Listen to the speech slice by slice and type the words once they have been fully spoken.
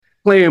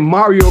playing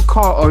Mario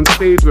Kart on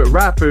stage with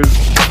rappers,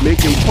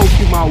 making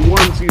Pokemon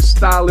onesies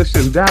stylish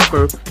and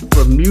dapper.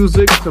 From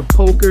music to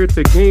poker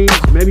to games,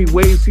 many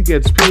ways he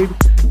gets paid.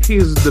 He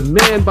is the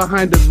man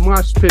behind the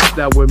mosh pits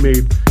that were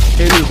made.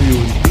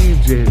 Interviewing,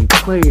 DJing,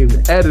 playing,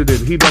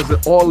 editing. He does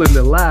it all in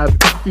the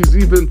lab. He's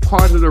even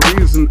part of the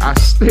reason I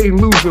stay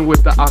losing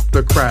with the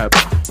Octa Crab.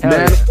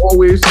 Man,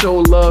 always show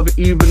love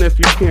even if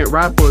you can't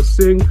rap or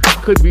sing.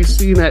 Could be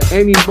seen at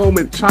any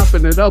moment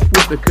chopping it up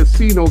with the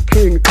Casino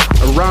King.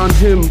 Around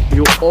him,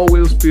 you'll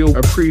always feel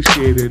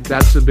appreciated.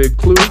 That's a big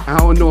clue. I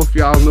don't know if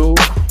y'all know,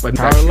 but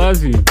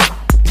KieroLovesYou.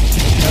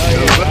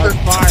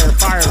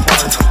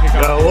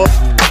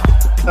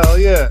 Hell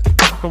yeah.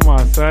 Come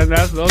on, son.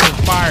 Those are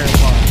fire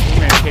bars. This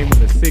man came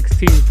with a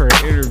 16 for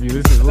an interview.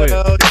 This is lit.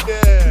 Hell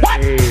yeah.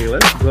 Hey,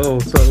 let's go.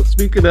 So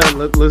speaking of,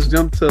 let's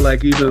jump to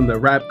like even the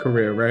rap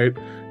career, right?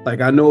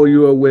 Like I know you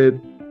were with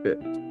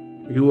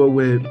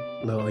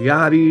Lil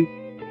Yachty.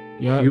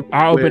 Yeah,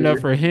 I opened up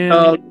for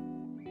him.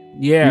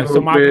 Yeah,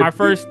 so my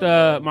first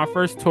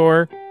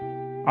tour,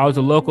 I was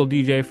a local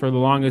DJ for the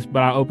longest,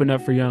 but I opened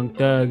up for Young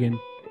Thug, and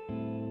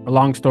a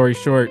long story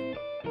short,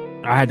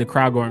 I had the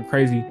crowd going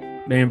crazy.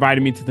 They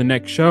invited me to the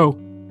next show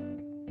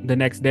the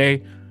next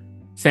day,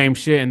 same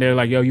shit, and they're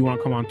like, yo, you want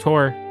to come on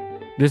tour?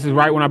 This is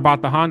right when I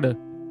bought the Honda,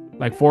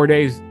 like 4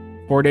 days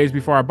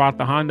before I bought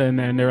the Honda, and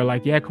then they were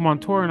like, yeah, come on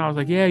tour. And I was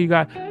like,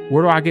 yeah,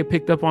 where do I get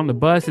picked up on the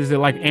bus? Is it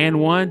like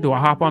N1? Do I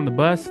hop on the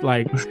bus?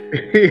 Like,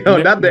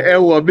 yo, not the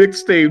N1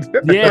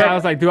 mixtape. Yeah, I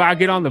was like, do I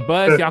get on the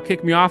bus? Y'all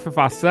kick me off if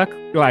I suck?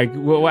 Like,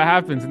 what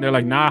happens? And they're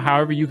like, nah,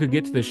 however you could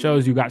get to the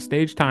shows, you got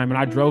stage time. And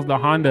I drove the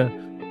Honda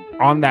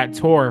on that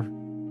tour,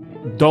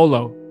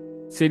 dolo,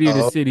 city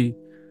to city.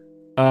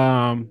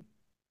 And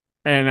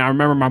I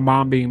remember my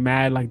mom being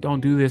mad, like, don't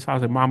do this. I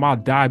was like, Mom, I'll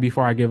die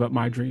before I give up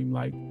my dream.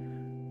 Like,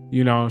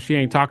 you know, she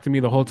ain't talked to me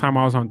the whole time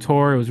I was on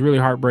tour. It was really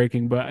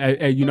heartbreaking,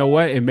 but you know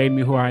what? It made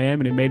me who I am,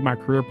 and it made my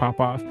career pop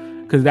off,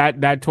 because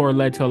that tour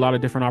led to a lot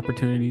of different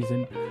opportunities.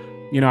 And,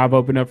 you know, I've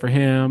opened up for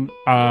him.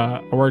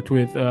 I worked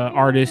with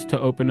artists to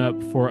open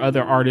up for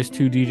other artists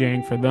too,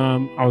 DJing for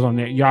them. I was on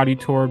that Yachty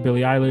tour,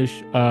 Billie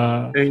Eilish.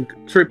 And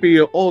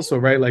Trippie also,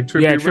 right? Like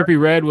Trippie Yeah, Trippie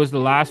Red was the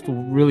last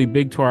really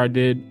big tour I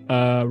did.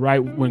 Right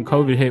when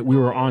COVID hit, we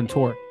were on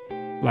tour.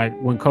 Like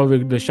when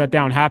the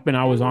shutdown happened,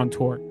 I was on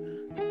tour.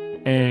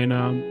 And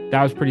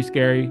that was pretty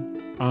scary.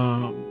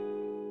 Yeah,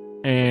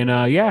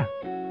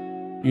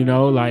 you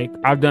know, like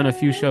I've done a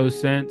few shows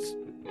since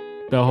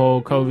the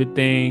whole COVID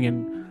thing,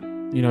 and,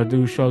 you know,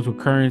 do shows with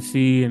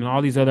Currency and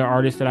all these other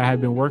artists that I have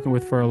been working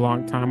with for a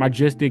long time. I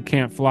just did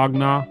Camp Flog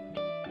Gnaw,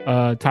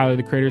 Tyler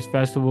the Creator's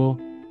Festival,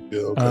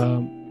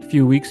 a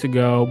few weeks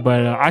ago,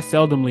 but I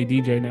seldomly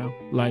DJ now.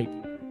 Like,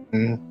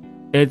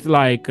 it's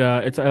like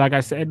I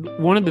said,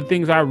 one of the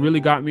things that really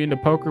got me into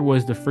poker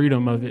was the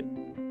freedom of it.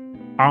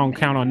 I don't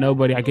count on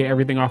nobody. I get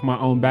everything off my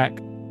own back.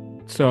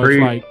 So it's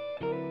like,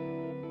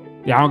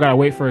 yeah, I don't gotta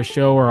wait for a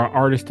show or an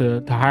artist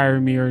to hire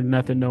me or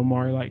nothing no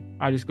more. Like,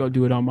 I just go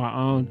do it on my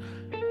own.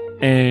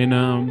 And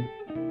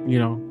you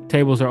know,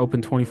 tables are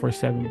open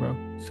 24/7, bro.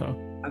 So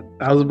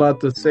I was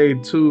about to say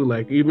too,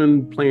 like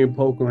even playing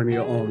poker on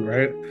your own,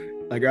 right?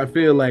 Like I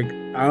feel like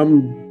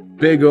I'm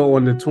bigger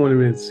on the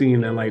tournament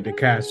scene than like the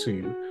cash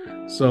scene.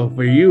 So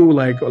for you,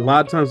 like a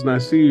lot of times when I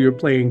see you, you're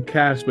playing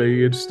cash, but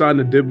you're starting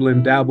to dibble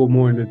and dabble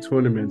more in the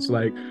tournaments.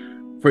 Like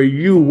for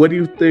you, what do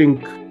you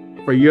think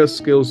for your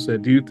skill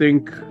set? Do you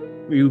think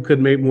you could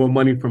make more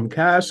money from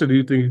cash, or do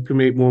you think you can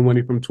make more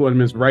money from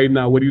tournaments right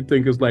now? What do you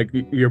think is like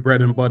your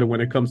bread and butter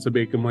when it comes to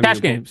making money?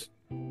 Cash games.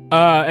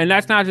 And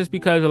that's not just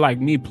because of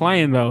like me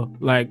playing though.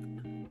 Like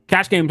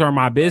cash games are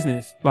my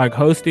business, like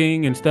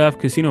hosting and stuff.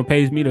 Casino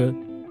pays me to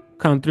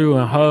come through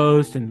and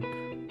host, and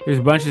there's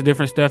a bunch of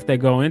different stuff that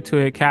go into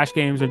it. Cash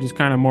games are just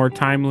kind of more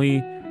timely,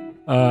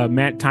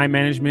 time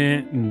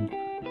management.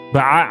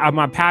 But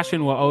my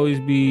passion will always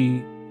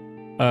be,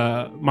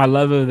 my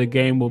love of the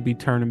game will be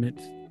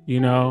tournaments, you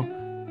know?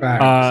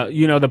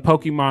 You know, the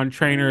Pokemon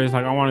trainer is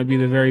like, I want to be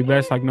the very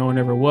best, like no one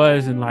ever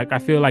was. And like, I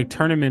feel like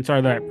tournaments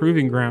are that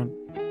proving ground,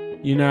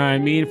 you know what I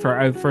mean?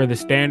 For the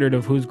standard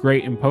of who's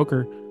great in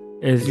poker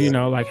is, you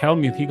know, like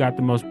Helmuth, he got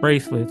the most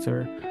bracelets,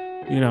 or,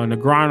 you know,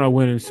 Negreanu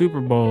winning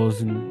Super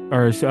Bowls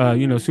or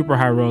you know, super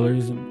high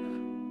rollers.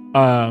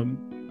 And,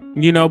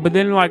 you know, but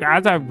then like,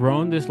 as I've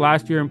grown this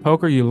last year in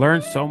poker, you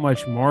learn so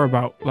much more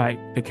about like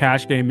the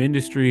cash game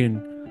industry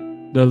and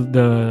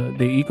the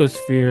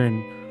ecosphere.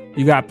 And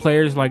you got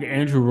players like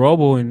Andrew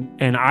Roble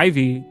and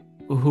Ivy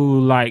who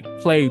like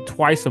play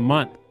twice a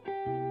month,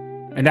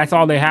 and that's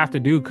all they have to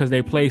do because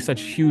they play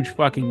such huge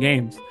fucking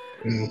games.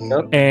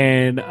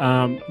 And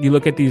you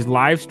look at these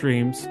live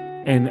streams,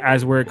 and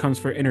as where it comes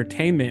for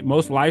entertainment,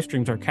 most live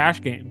streams are cash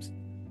games.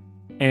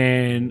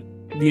 And,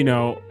 you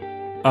know,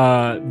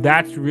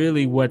 that's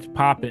really what's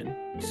popping.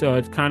 So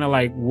it's kind of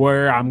like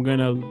where I'm going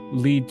to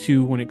lead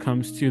to when it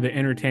comes to the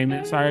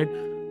entertainment side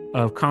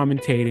of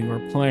commentating or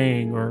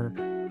playing or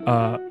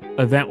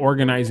event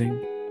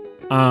organizing.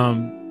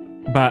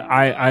 But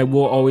I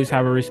will always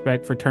have a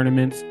respect for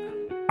tournaments.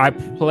 I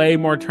play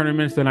more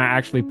tournaments than I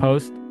actually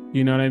post.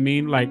 You know what I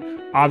mean? Like,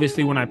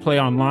 obviously, when I play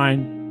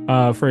online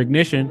for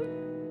Ignition,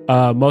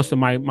 most of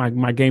my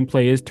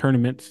gameplay is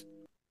tournaments.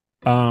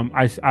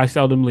 I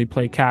seldomly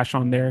play cash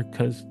on there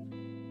because,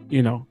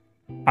 you know,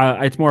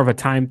 it's more of a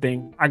time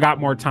thing. I got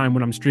more time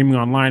when I'm streaming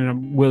online, and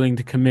I'm willing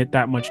to commit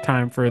that much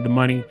time for the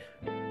money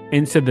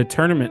into the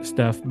tournament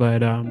stuff.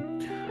 But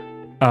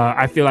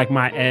I feel like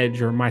my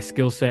edge or my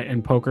skill set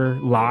in poker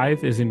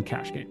live is in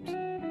cash games.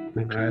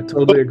 I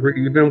totally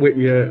agree. Even with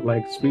your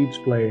like speech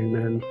playing,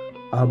 man.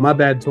 My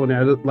bad, Tony.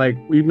 Like,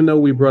 even though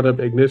we brought up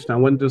Ignition, I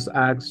want to just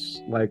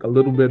ask like a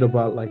little bit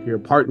about like your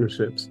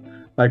partnerships.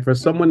 Like, for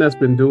someone that's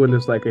been doing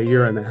this like a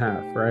year and a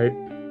half, right?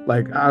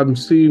 Like, I'm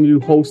seeing you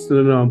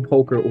hosting it on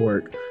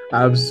Poker.org.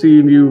 I've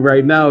seen you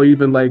right now,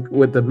 even like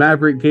with the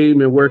Maverick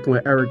game and working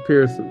with Eric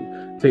Pearson.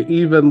 To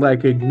even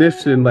like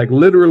Ignition, like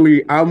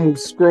literally, I'm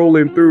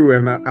scrolling through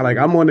and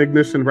I'm on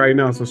Ignition right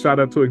now. So shout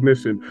out to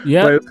Ignition.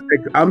 Yeah, But like,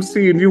 I'm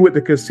seeing you with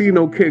the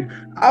Casino King.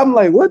 I'm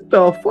like, what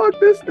the fuck?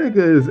 This nigga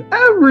is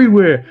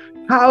everywhere.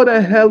 How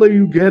the hell are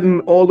you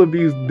getting all of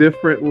these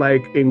different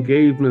like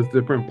engagements,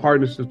 different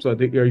partnerships? Are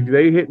they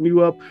hitting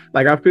you up?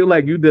 Like, I feel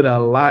like you did a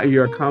lot,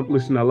 you're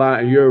accomplishing a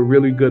lot, and you're a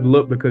really good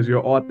look because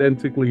you're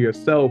authentically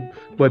yourself.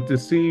 But to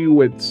see you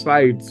with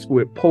sites,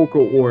 with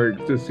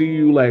Poker.org, to see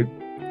you like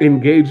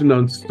engaging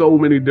on so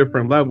many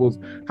different levels,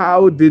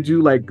 how did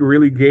you like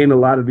really gain a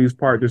lot of these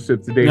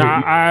partnerships today? no,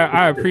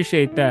 I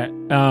appreciate that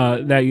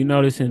that you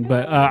noticing,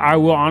 but I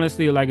will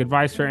honestly, like,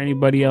 advice for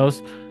anybody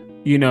else,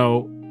 you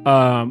know,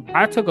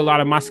 I took a lot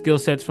of my skill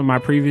sets from my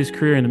previous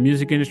career in the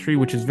music industry,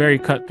 which is very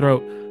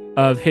cutthroat,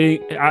 of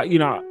hitting,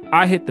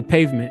 I hit the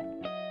pavement,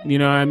 you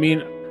know what I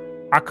mean?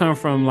 I come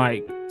from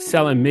like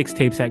selling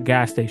mixtapes at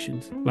gas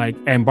stations, like,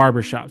 and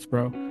barbershops,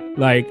 bro.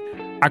 Like,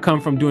 I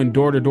come from doing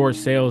door-to-door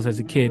sales as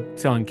a kid,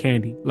 selling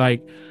candy.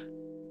 Like,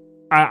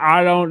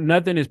 I don't,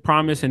 nothing is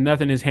promised and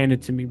nothing is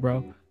handed to me,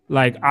 bro.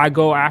 Like, I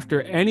go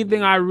after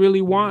anything I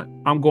really want,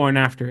 I'm going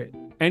after it.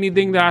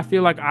 Anything that I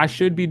feel like I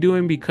should be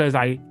doing because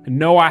I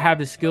know I have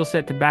the skill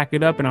set to back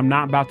it up and I'm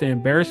not about to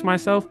embarrass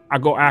myself, I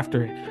go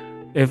after it.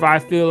 If I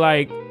feel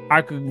like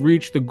I could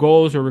reach the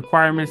goals or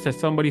requirements that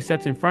somebody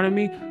sets in front of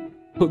me,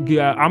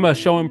 I'm a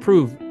show and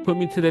prove. Put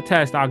me to the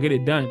test, I'll get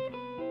it done.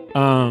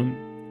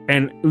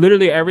 And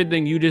literally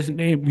everything you just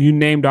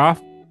named off,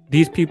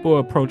 these people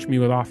approach me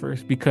with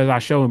offers because I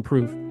show and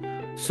prove.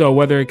 So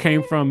whether it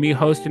came from me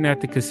hosting at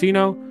the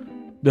casino,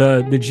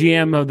 the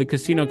GM of the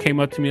casino came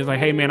up to me and was like,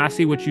 hey man, I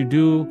see what you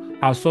do,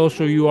 how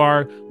social you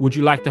are. Would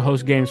you like to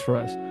host games for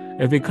us?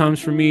 If it comes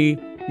from me,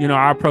 you know,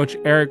 I approached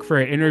Eric for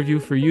an interview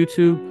for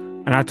YouTube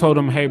and I told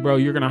him, hey bro,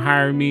 you're going to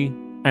hire me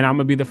and I'm going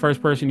to be the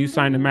first person you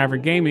sign to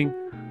Maverick Gaming.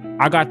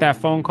 I got that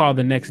phone call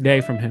the next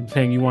day from him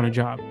saying, you want a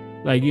job?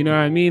 Like, you know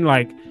what I mean?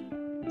 Like,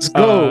 let's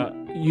go.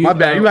 My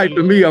bad. You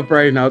hyping me up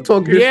right now.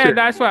 Talk your shit.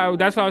 That's why I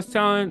was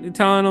telling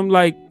them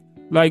like,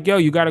 yo,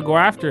 you got to go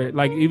after it.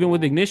 Like, even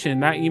with Ignition,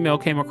 that email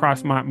came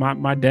across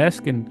my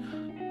desk, and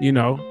you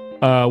know,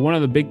 one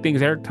of the big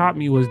things Eric taught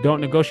me was don't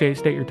negotiate,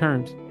 state your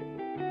terms.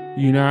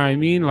 You know what I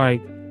mean?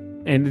 Like,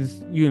 and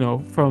it's, you know,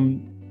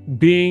 from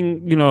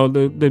being, you know,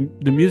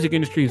 the music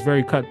industry is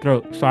very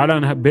cutthroat. So I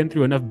don't have been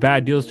through enough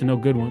bad deals to know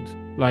good ones.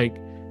 Like,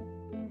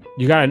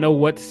 you got to know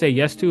what to say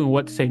yes to and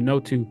what to say no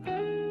to.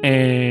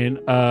 And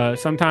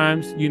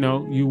sometimes, you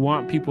know, you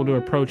want people to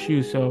approach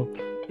you. So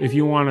if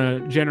you want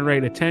to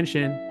generate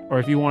attention or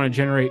if you want to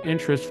generate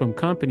interest from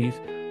companies,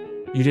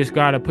 you just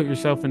got to put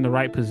yourself in the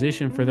right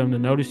position for them to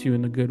notice you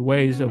in the good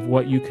ways of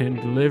what you can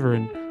deliver.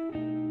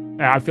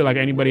 And I feel like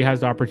anybody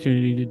has the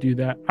opportunity to do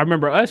that. I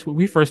remember us, when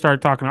we first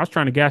started talking, I was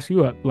trying to gas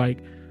you up. Like,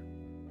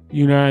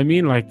 you know what I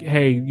mean? Like,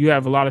 hey, you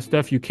have a lot of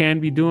stuff you can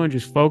be doing.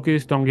 Just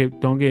focus. Don't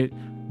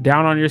get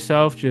down on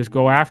yourself. Just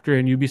go after it,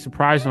 and you'd be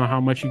surprised on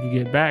how much you could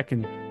get back.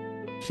 And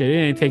shit, it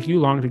didn't take you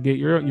long to get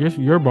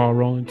your ball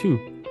rolling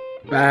too.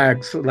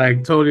 Facts.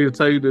 Like, Tony, to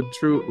tell you the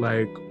truth,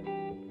 like,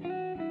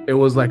 it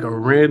was like a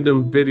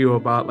random video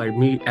about like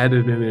me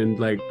editing and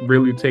like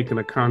really taking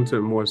the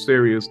content more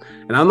serious.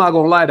 And I'm not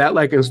gonna lie, that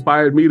like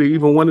inspired me to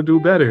even want to do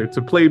better,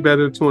 to play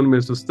better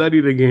tournaments, to study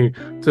the game,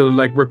 to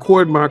like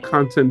record my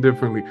content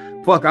differently.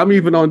 Fuck, I'm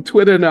even on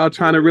Twitter now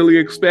trying to really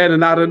expand,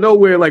 and out of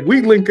nowhere, like,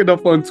 we linking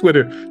up on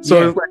Twitter.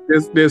 So it's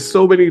like there's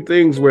so many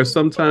things where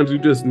sometimes you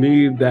just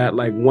need that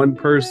like one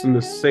person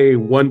to say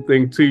one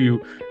thing to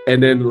you.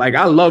 And then, like,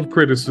 I love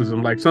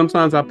criticism. Like,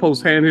 sometimes I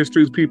post hand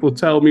histories, people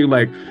tell me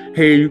like,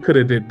 hey, you could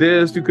have did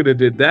this, you could have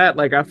did that.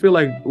 Like, I feel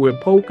like with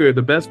poker,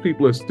 the best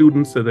people are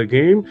students of the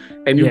game,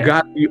 and you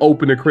got to be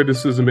open to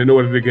criticism in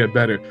order to get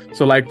better.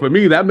 So like, for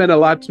me, that meant a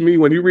lot to me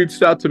when you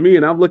reached out to me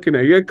and I'm looking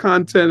at your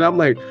content. I'm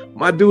like,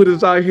 my dude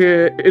is out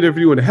here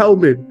interviewing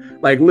Helmet.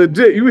 Like,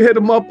 legit, you hit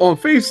him up on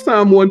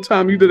FaceTime one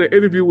time, you did an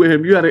interview with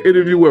him. You had an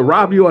interview with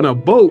Robbie on a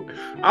boat.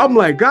 I'm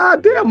like,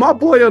 God damn, my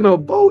boy on a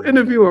boat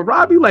interviewing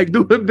Robbie, like,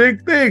 doing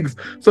big things.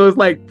 So it's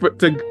like,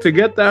 to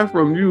get that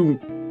from you,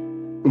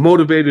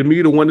 motivated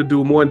me to want to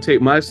do more and take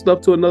my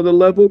stuff to another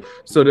level.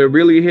 So they're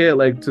really here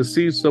like to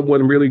see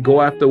someone really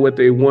go after what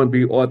they want,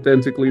 be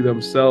authentically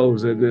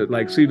themselves, and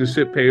like see the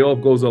shit pay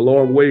off goes a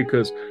long way,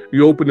 because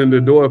you opening the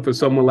door for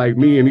someone like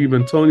me and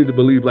even Tony to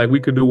believe like we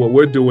could do what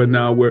we're doing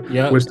now.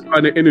 We're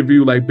starting to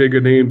interview like bigger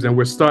names, and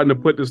we're starting to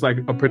put this like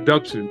a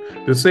production.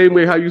 The same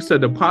way how you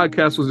said the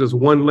podcast was just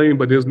one lane,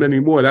 but there's many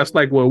more. That's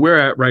like where we're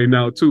at right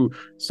now too.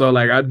 So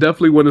like I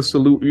definitely want to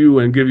salute you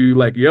and give you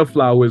like your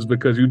flowers,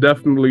 because you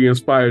definitely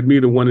inspired me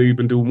to want to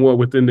even do more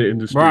within the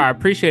industry. Bro, I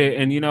appreciate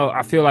it. And, you know,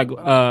 I feel like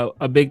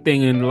a big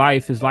thing in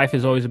life is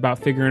always about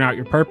figuring out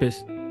your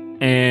purpose.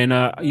 And,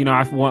 you know,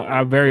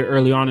 I very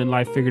early on in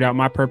life figured out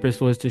my purpose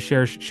was to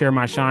share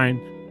my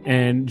shine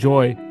and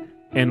joy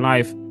in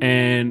life.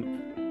 And,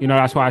 you know,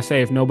 that's why I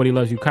say if nobody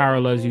loves you,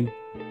 Kiero loves you.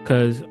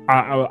 Because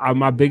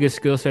my biggest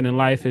skill set in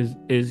life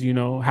is, you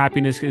know,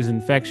 happiness is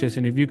infectious.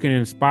 And if you can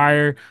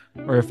inspire,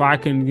 or if I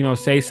can, you know,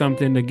 say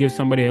something to give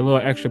somebody a little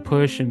extra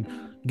push and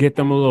get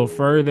them a little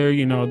further,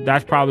 you know,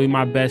 that's probably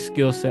my best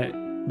skill set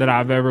that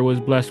I've ever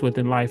was blessed with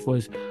in life,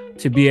 was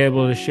to be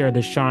able to share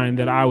the shine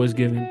that I was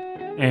given.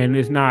 And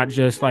it's not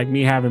just like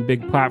me having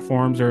big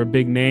platforms or a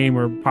big name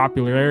or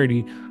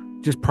popularity,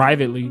 just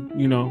privately,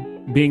 you know,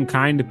 being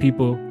kind to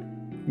people,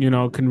 you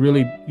know, can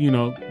really, you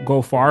know,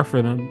 go far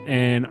for them.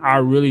 And I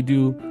really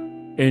do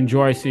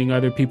enjoy seeing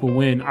other people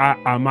win.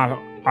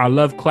 I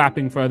love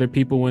clapping for other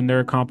people when their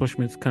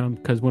accomplishments come,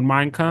 because when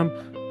mine come,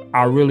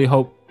 I really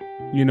hope,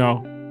 you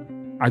know,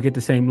 I get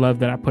the same love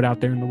that I put out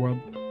there in the world.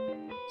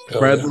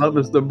 Spread love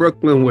is the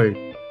Brooklyn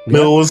way. I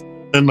knew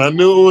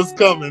it was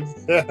coming.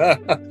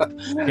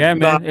 Yeah,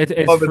 man.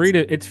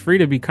 It's free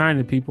to be kind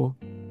to people.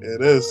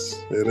 It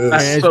is.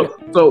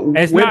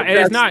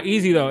 It's not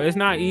easy though. It's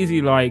not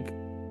easy. Like,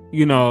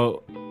 you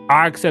know,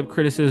 I accept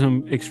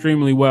criticism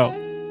extremely well,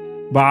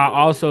 but I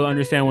also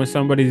understand when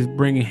somebody's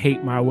bringing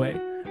hate my way.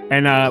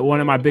 And one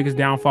of my biggest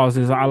downfalls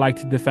is I like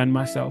to defend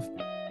myself.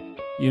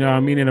 You know what I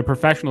mean? In a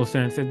professional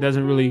sense, it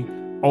doesn't really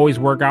always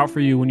work out for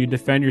you when you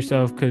defend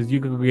yourself, because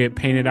you could get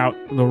painted out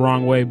the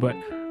wrong way. But,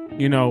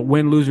 you know,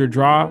 win, lose, or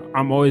draw,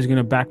 I'm always going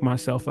to back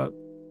myself up.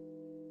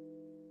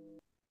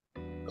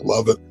 I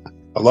love it.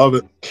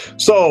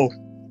 So,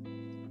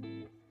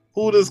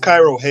 who does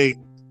Kiero hate?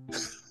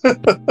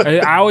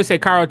 I always say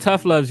Kiero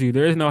tough loves you.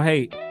 There is no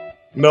hate.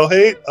 No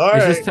hate? All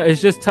right.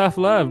 It's just tough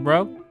love,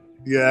 bro.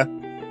 Yeah.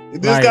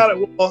 This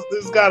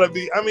gotta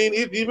be. I mean,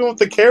 even with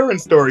the Karen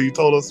story you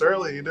told us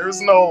earlier, there's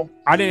no.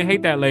 I didn't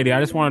hate that lady. I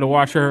just wanted to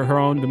watch her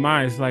own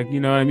demise. Like, you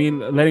know what I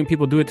mean? Letting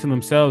people do it to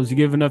themselves. You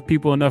give enough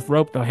people enough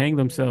rope, they'll hang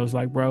themselves.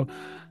 Like, bro,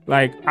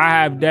 like I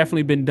have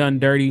definitely been done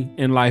dirty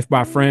in life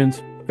by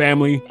friends,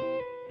 family.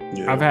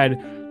 Yeah. I've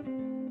had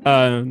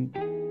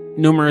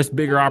numerous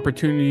bigger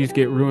opportunities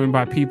get ruined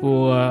by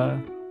people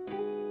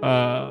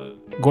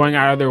going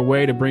out of their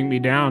way to bring me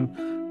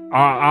down.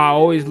 I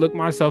always look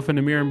myself in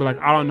the mirror and be like,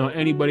 I don't know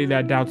anybody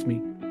that doubts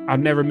me. I've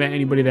never met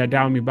anybody that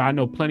doubted me, but I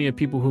know plenty of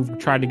people who've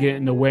tried to get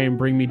in the way and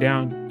bring me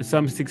down.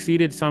 Some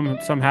succeeded, some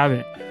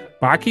haven't.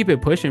 But I keep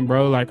it pushing,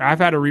 bro. Like, I've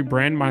had to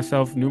rebrand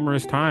myself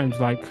numerous times.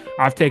 Like,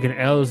 I've taken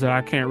L's that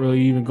I can't really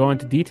even go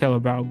into detail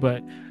about.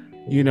 But,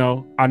 you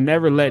know, I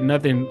never let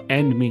nothing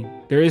end me.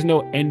 There is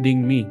no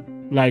ending me,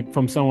 like,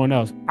 from someone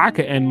else. I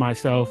could end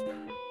myself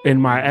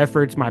in my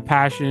efforts, my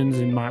passions,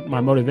 and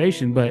my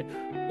motivation, but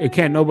it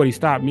can't nobody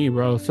stop me,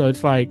 bro. So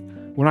it's like,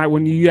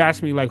 when you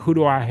ask me, like, who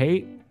do I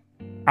hate?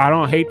 I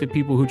don't hate the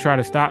people who try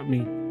to stop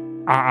me.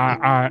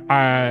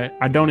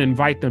 I don't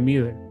invite them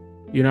either.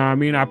 You know what I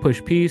mean? I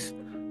push peace.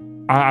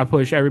 I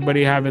push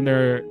everybody having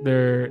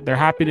their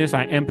happiness.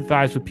 I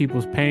empathize with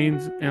people's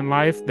pains in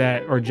life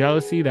or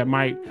jealousy that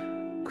might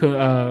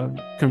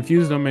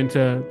confuse them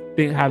into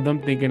have them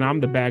thinking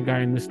I'm the bad guy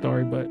in this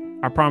story. But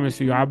I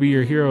promise you, I'll be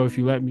your hero if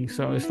you let me.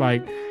 So it's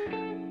like,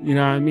 you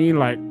know what I mean?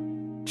 Like,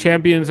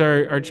 champions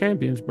are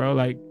champions, bro.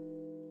 Like,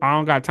 I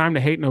don't got time to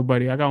hate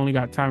nobody. I only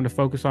got time to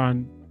focus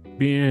on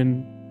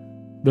being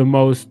the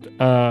most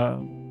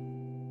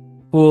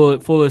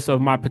fullest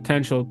of my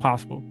potential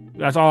possible.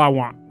 That's all I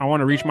want. I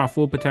want to reach my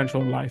full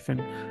potential in life,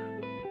 and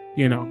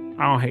you know,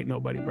 I don't hate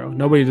nobody, bro.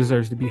 Nobody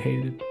deserves to be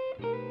hated.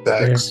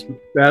 Thanks.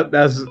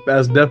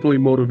 That's definitely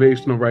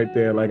motivational right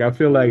there. Like, I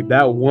feel like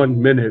that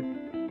 1 minute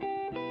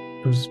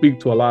to speak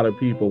to a lot of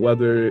people,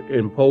 whether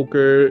in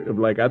poker,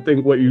 like, I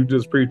think what you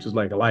just preach is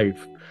like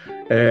life.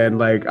 And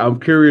like, I'm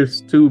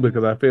curious too,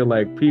 because I feel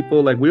like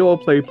people, like, we all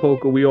play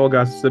poker, we all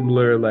got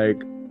similar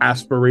like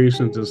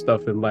aspirations and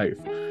stuff in life.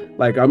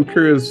 Like, I'm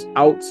curious,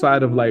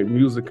 outside of like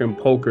music and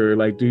poker,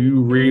 like, do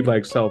you read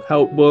like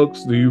self-help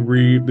books? Do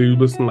you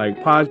listen to like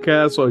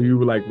podcasts? Or are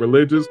you like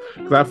religious?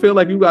 Because I feel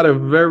like you got a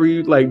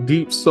very like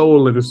deep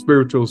soul and a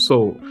spiritual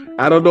soul.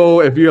 I don't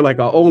know if you're like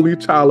an only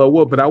child or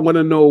what, but I want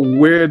to know,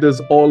 where does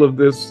all of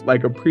this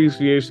like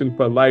appreciation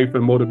for life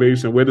and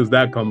motivation, where does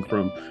that come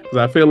from? Because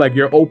I feel like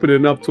you're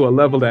opening up to a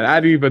level that I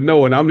didn't even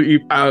know, and I'm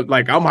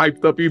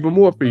hyped up even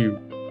more for you.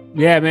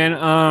 Yeah,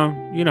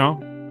 man. You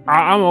know,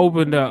 I'm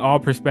open to all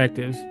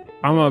perspectives.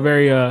 I'm a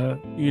very,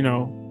 you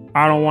know,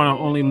 I don't want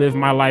to only live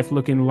my life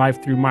looking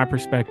life through my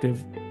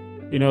perspective.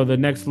 the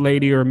next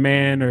lady or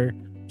man or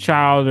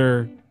child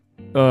or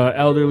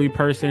elderly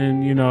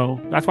person.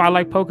 That's why I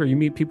like poker. You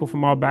meet people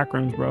from all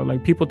backgrounds, bro.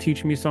 Like, people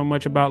teach me so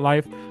much about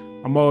life.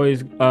 I'm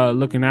always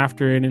looking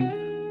after it,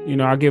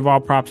 and I give all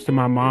props to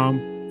my mom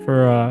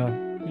for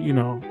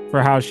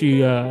how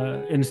she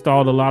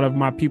installed a lot of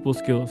my people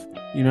skills.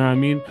 You know what I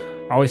mean?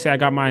 I always say I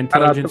got my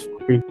intelligence.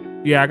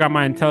 Yeah, I got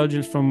my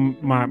intelligence from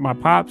my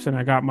pops, and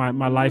I got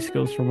my life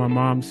skills from my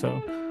mom.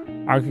 So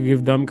I could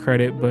give them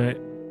credit, but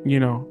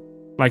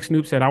like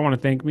Snoop said, I want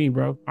to thank me,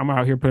 bro. I'm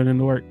out here putting in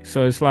the work.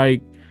 So it's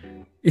like,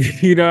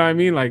 you know what I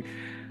mean? Like,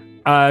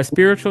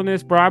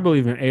 spiritualness, bro. I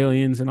believe in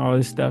aliens and all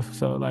this stuff.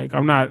 So like,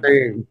 I'm not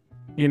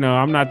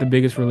the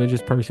biggest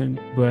religious person,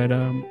 but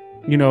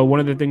one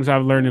of the things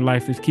I've learned in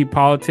life is keep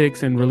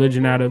politics and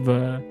religion out of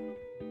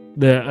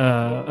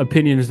the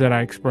opinions that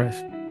I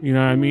express. You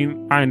know what I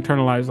mean? I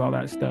internalize all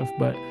that stuff,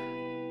 but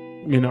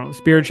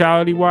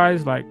spirituality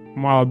wise, like,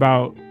 I'm all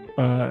about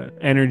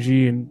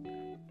energy, and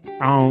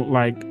I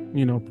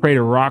don't pray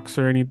to rocks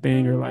or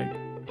anything, or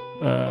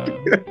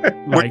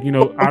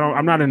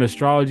I'm not an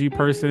astrology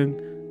person.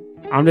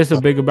 I'm just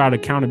big about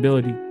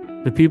accountability.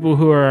 The people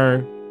who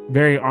are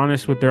very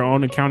honest with their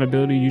own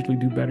accountability usually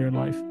do better in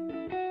life.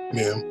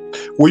 Yeah.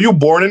 Were you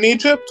born in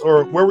Egypt,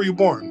 or where were you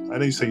born? I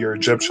know you say you're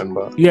Egyptian,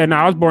 but yeah, no,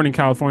 I was born in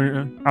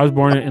California. I was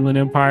born in Inland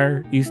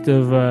Empire, east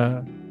of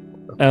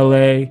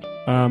LA.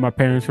 My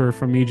parents were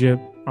from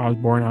Egypt. I was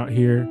born out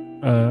here.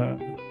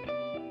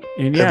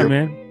 And yeah,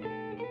 man.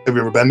 Have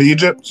you ever been to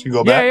Egypt? You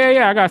go back?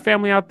 Yeah. I got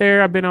family out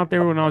there. I've been out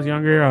there when I was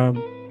younger.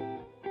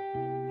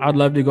 I'd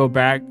love to go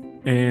back,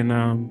 and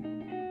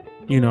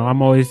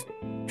I'm always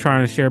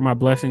trying to share my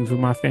blessings with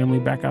my family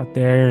back out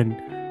there, and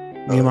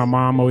me and my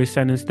mom always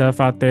sending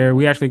stuff out there.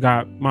 We actually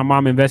my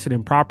mom invested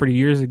in property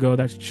years ago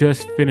that's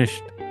just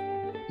finished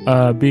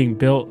being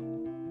built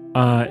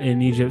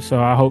in Egypt. So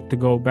I hope to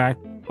go back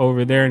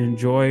over there and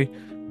enjoy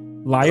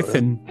life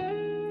and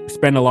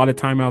spend a lot of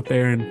time out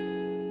there.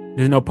 And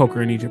there's no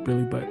poker in Egypt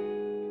really, but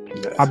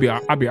I'll be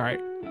all right.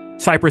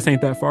 Cyprus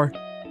ain't that far.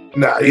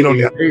 Nah, you don't.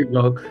 There you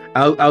go.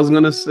 I was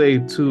gonna say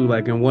too,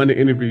 like, in one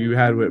interview you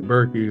had with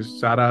Berkey,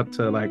 shout out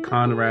to like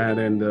Conrad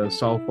and the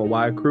Sulfur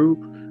Y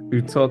crew.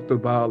 You talked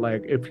about,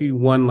 like, if he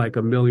won like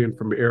 $1 million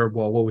from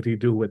Airball, what would he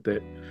do with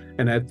it?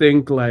 And I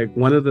think, like,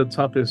 one of the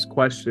toughest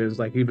questions,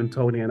 like even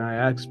Tony and I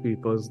ask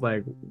people, is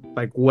like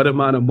what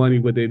amount of money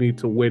would they need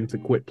to win to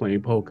quit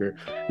playing poker?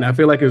 And I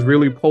feel like it's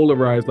really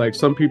polarized. Like,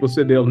 some people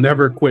said they'll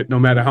never quit no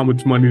matter how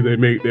much money they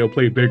make, they'll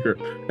play bigger.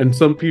 And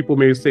some people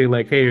may say,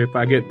 like, hey, if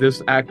I get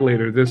this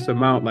accolade or this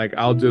amount, like,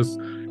 I'll just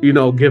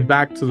give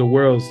back to the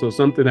world. So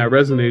something that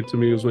resonated to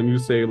me is when you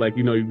say, like,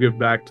 you give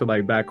back to,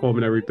 like, back home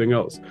and everything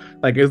else.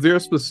 Like, is there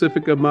a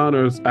specific amount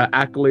or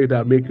accolade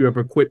that make you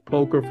ever quit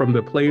poker from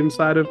the playing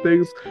side of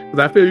things? Because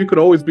I feel you could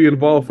always be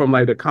involved from,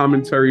 like, the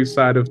commentary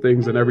side of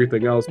things and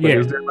everything else. But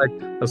is there, like,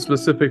 a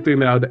specific thing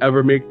that would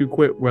ever make you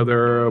quit,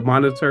 whether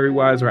monetary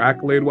wise or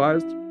accolade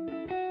wise?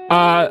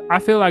 I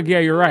feel like, yeah,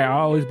 you're right. I'll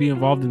always be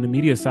involved in the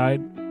media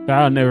side.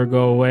 That'll never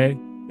go away.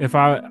 If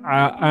I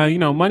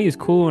money is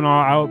cool and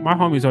all. My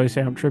homies always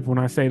say I'm tripping when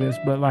I say this,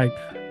 but, like,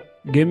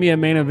 give me a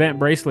main event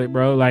bracelet,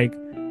 bro. Like,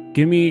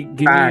 give me.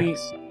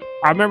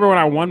 I remember when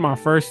I won my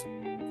first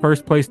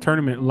place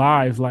tournament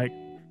live. Like,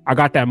 I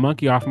got that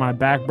monkey off my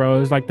back, bro. It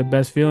was like the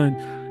best feeling.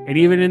 And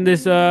even in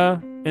this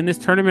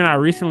tournament I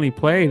recently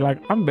played, like,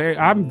 I'm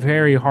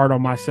very hard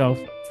on myself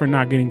for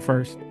not getting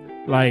first.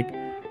 Like,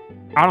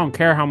 I don't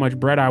care how much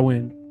bread I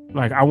win.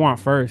 Like, I want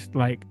first.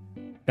 Like,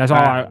 that's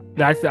all.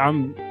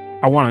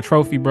 I want a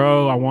trophy,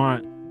 bro. I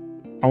want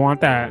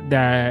that,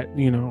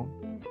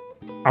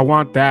 I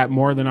want that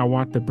more than I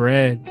want the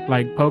bread.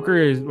 Like, poker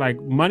is,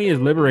 like, money is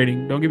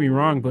liberating. Don't get me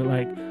wrong, but,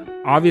 like,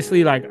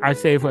 obviously, like, I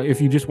say,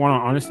 if you just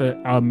want an honest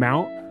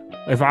amount,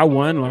 if I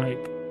won, like,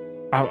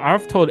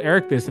 I've told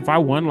Eric this, if I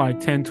won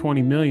like 10,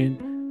 20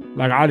 million,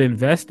 like, I'd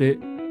invest it.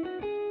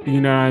 You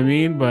know what I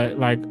mean? But,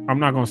 like, I'm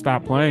not gonna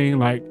stop playing.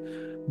 Like,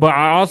 but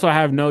I also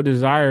have no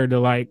desire to,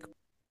 like,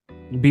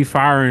 be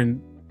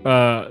firing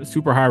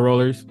super high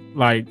rollers.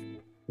 Like,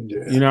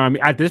 you know what I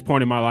mean? At this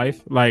point in my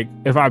life, like,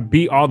 if I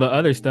beat all the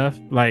other stuff,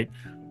 like,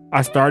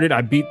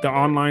 I beat the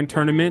online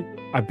tournament,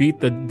 I beat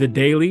the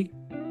daily,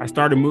 I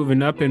started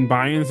moving up in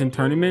buy-ins and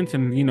tournaments,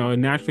 and it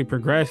naturally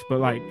progressed. But,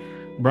 like,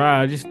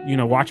 bruh, just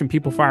watching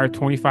people fire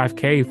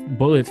 25K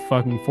bullets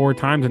fucking 4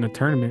 times in a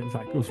tournament, it's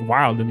like, it was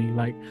wild to me.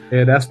 Like,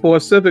 yeah, that's 4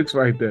 civics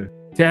right there.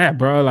 Yeah,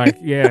 bro. Like,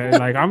 yeah,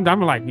 like, I'm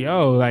like,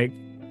 yo, like,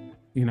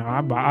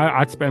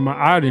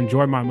 I'd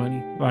enjoy my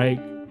money. Like,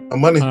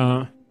 money.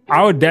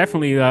 I would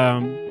definitely,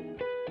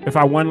 if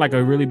I won, like,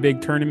 a really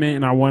big tournament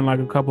and I won, like,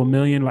 a couple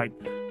million, like,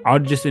 I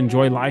would just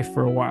enjoy life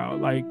for a while.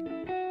 Like,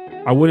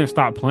 I wouldn't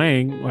stop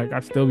playing. Like,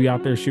 I'd still be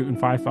out there shooting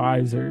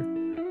 5-5s or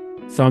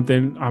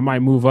something. I might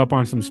move up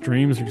on some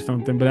streams or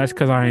something, but that's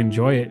because I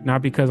enjoy it,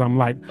 not because I'm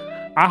like,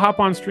 I hop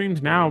on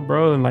streams now,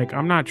 bro, and, like,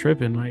 I'm not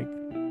tripping. Like,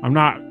 I'm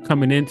not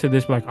coming into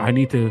this like, I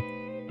need to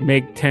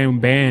make 10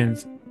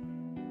 bands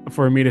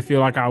for me to feel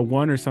like I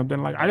won or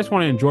something. Like, I just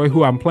want to enjoy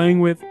who I'm playing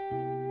with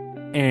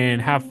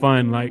and have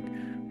fun. Like,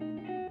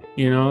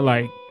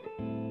 like,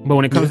 But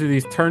when it comes to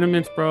these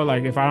tournaments, bro,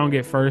 like if I don't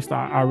get first,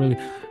 I'm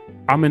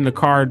in the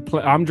car.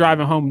 I'm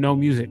driving home, no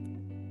music.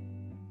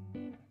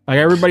 Like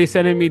everybody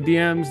sending me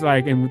DMs,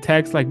 like and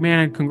text, like,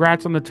 man,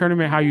 congrats on the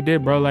tournament, how you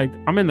did, bro. Like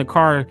I'm in the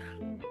car,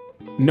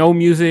 no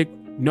music,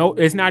 no,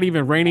 it's not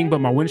even raining, but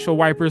my windshield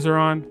wipers are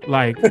on.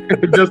 Like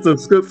just a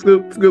scoop.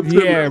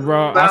 Yeah,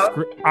 bro.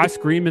 I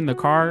scream in the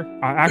car.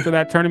 After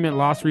that tournament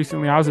lost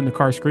recently, I was in the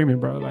car screaming,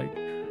 bro. Like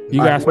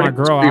you asked my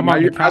girl, I'm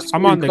on the couch.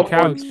 I'm on the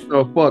couch.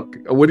 Oh fuck!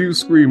 What do you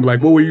scream?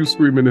 Like what were you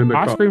screaming in the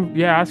car?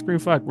 I scream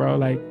fuck, bro.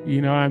 Like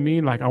you know what I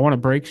mean? Like I want to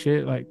break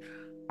shit. Like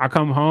I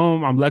come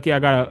home. I'm lucky I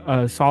got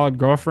a solid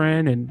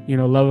girlfriend and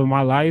love of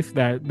my life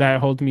that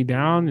holds me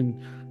down and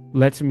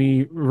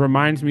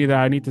reminds me that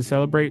I need to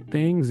celebrate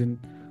things.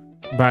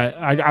 But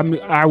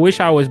I wish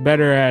I was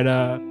better at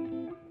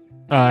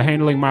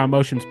handling my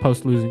emotions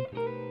post losing.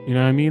 You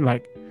know what I mean?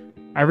 Like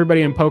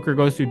everybody in poker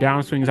goes through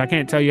downswings. I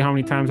can't tell you how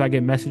many times I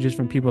get messages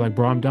from people like,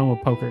 bro, I'm done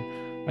with poker.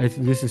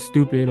 This is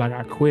stupid. Like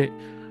I quit.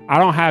 I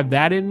don't have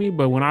that in me,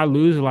 but when I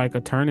lose like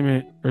a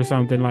tournament or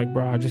something, like,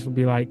 bro, I just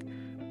be like,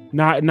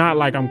 not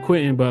like I'm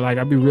quitting, but like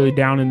I'd be really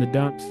down in the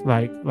dumps.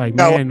 Like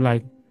man,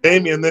 like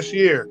Damien this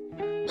year.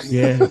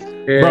 Yeah.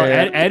 Bro,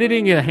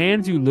 editing the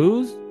hands you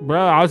lose,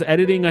 bro. I was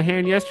editing a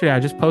hand yesterday. I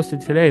just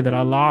posted today that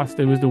I lost.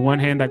 It was the one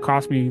hand that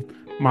cost me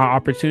my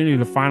opportunity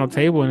to final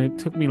table, and it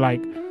took me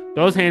like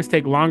those hands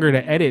take longer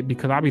to edit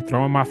because I'll be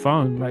throwing my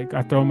phone. Like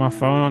I throw my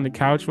phone on the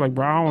couch, like,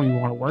 bro, I don't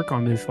even want to work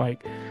on this.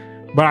 Like,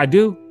 but I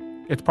do.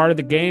 It's part of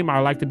the game. I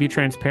like to be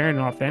transparent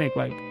and authentic.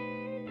 Like,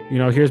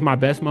 here's my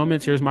best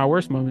moments, here's my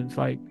worst moments.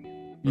 Like,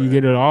 you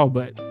get it all,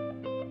 but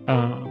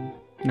nah,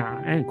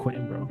 I ain't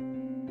quitting, bro.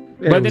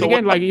 Yeah, but then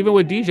again, like even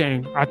with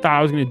DJing, I thought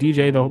I was gonna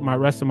DJ my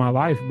rest of my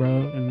life,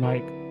 bro, and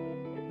like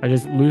I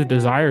just lose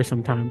desire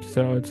sometimes.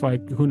 So it's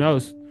like, who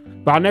knows?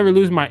 But I'll never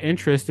lose my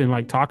interest in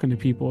like talking to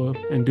people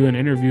and doing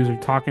interviews or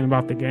talking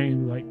about the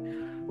game. Like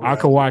I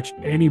could watch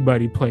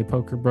anybody play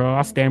poker, bro.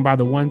 I'll stand by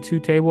the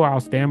 1-2 table.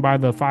 I'll stand by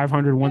the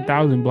 500,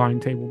 1000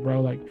 blind table,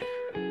 bro. Like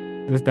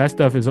that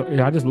stuff is.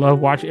 I just love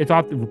watching. It's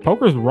all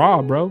poker's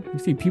raw, bro. You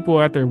see people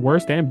at their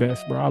worst and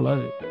best, bro. I love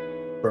it.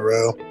 For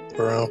real.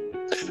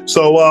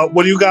 So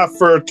what do you got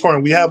for a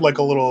tournament? We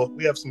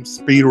have some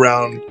speed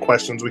round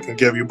questions we can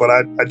give you, but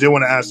I did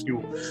want to ask you,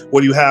 what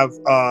do you have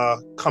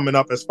coming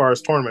up as far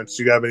as tournaments?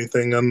 Do you have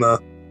anything on the...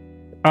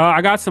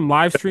 I got some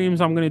live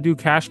streams. I'm going to do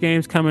cash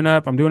games coming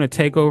up. I'm doing a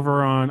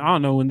takeover on, I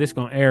don't know when this is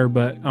going to air,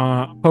 but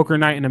Poker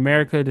Night in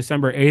America,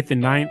 December 8th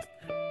and 9th.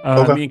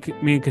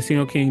 Me and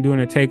Casino King doing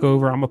a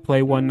takeover. I'm going to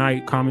play one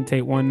night,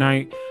 commentate one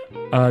night.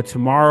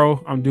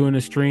 Tomorrow I'm doing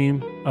a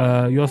stream.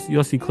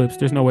 You'll see clips.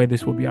 There's no way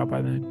this will be out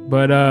by then,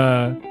 but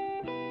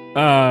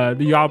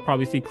y'all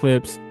probably see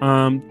clips.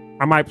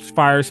 I might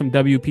fire some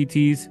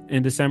WPTs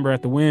in December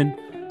at the Win.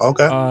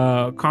 Okay.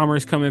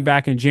 Commerce coming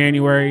back in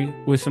January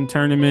with some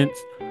tournaments.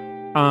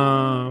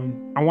 I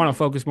want to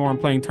focus more on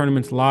playing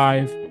tournaments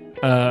live.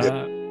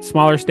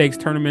 Smaller stakes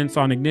tournaments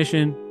on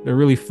Ignition. They're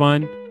really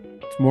fun.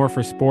 It's more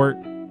for sport.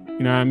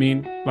 You know what I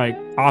mean? Like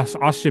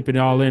I'll ship it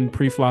all in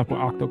pre-flop with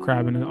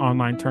Octocrab in an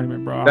online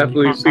tournament, bro.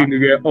 Definitely seen you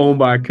get owned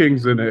by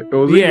kings in it.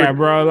 Bro.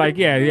 Like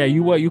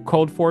you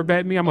cold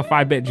 4-bet me? I'm a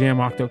 5-bet jam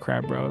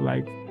Octocrab, bro.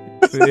 Like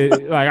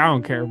like I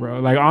don't care,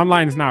 bro. Like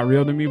online is not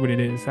real to me, but it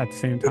is at the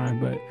same time.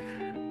 But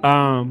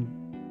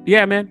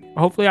yeah, man.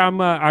 Hopefully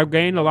I've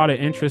gained a lot of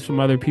interest from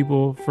other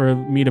people for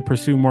me to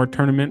pursue more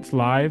tournaments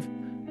live.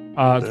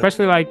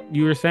 Especially like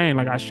you were saying,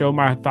 like I show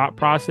my thought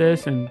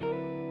process and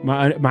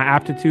my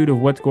aptitude of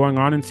what's going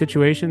on in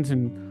situations.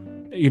 And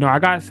I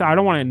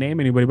don't want to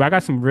name anybody, but I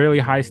got some really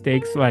high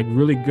stakes, like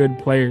really good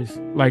players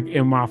like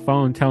in my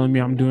phone telling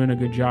me I'm doing a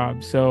good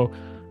job. So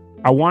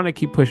I want to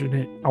keep pushing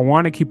it. I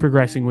want to keep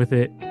progressing with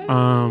it.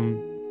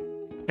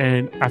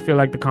 And I feel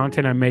like the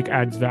content I make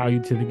adds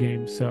value to the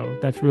game. So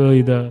that's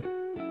really the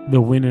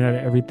winning out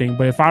of everything.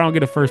 But if I don't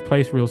get a first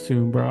place real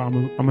soon, bro,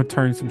 I'm gonna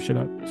turn some shit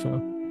up.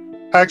 So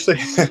actually,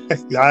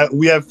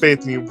 we have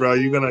faith in you, bro.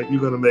 You're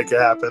gonna make it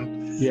happen.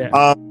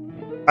 Yeah.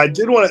 I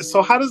did want to.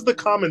 So how does the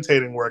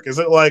commentating work? Is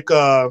it like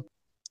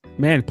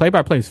man,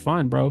 play-by-play is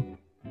fun, bro.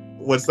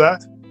 What's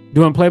that?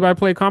 Doing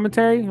play-by-play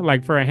commentary,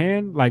 like for a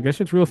hand, like that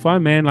shit's real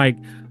fun, man. Like,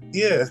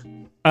 yeah.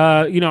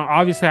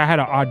 Obviously I had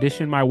to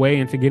audition my way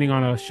into getting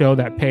on a show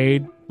that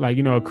paid, like,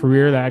 a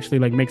career that actually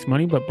like makes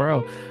money. But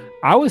bro,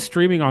 I was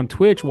streaming on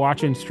Twitch,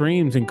 watching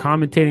streams and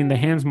commentating the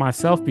hands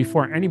myself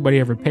before anybody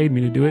ever paid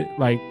me to do it.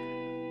 Like,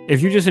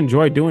 if you just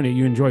enjoy doing it,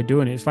 you enjoy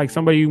doing it. It's like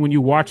somebody, when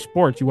you watch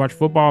sports, you watch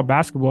football,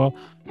 basketball,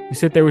 you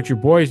sit there with your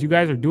boys, you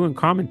guys are doing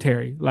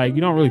commentary. Like,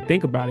 you don't really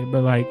think about it,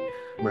 but like,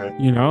 right.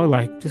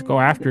 Like just go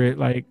after it.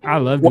 Like, I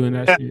love doing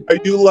that shit. Are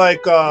you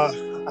like, I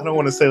don't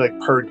want to say like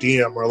per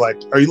diem, or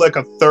like, are you like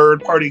a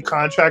third party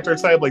contractor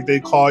type? Like they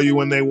call you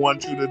when they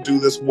want you to do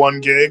this one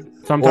gig?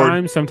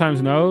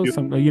 Sometimes no.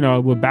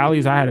 With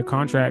Bally's, I had a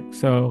contract.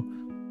 So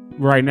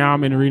right now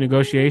I'm in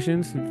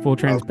renegotiations, full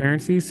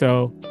transparency.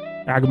 So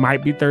I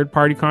might be third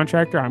party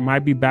contractor. I might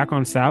be back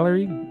on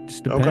salary.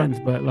 Just depends.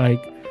 Okay. But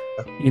like,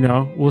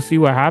 we'll see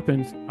what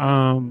happens.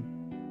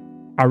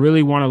 I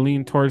really want to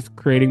lean towards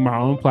creating my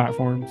own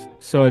platforms.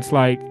 So it's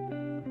like,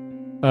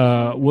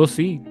 we'll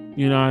see.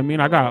 You know what I mean?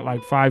 I got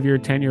like 5-year,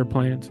 10-year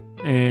plans.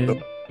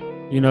 And,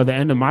 you know, the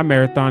end of my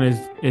marathon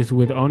is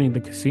with owning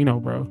the casino,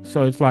 bro.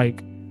 So it's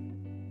like,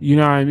 you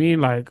know what I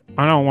mean? Like,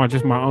 I don't want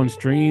just my own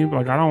stream.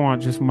 Like, I don't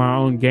want just my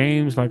own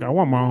games. Like, I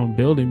want my own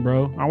building,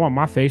 bro. I want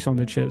my face on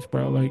the chips,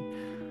 bro. Like,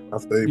 I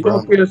feel you, You bro.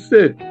 don't get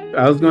shit.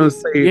 I was gonna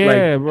say,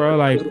 yeah, like, bro.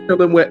 Like,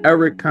 chilling with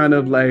Eric, kind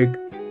of like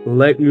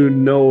letting you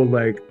know,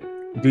 like,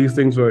 these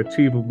things are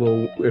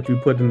achievable if you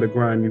put in the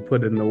grind, you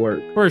put in the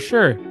work. for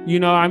sure. You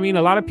know, I mean,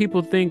 a lot of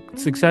people think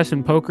success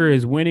in poker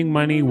is winning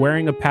money,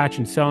 wearing a patch,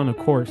 and selling a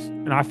course.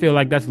 And I feel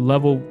like that's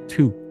level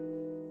 2.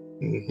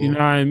 You know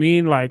what I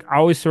mean? Like, I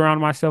always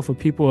surround myself with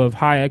people of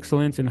high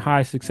excellence and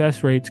high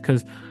success rates,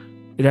 because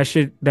that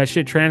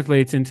shit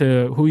translates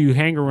into who you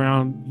hang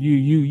around.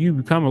 You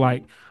become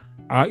like,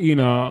 you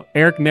know,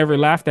 Eric never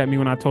laughed at me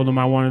when I told him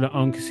I wanted to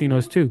own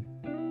casinos too.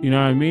 You know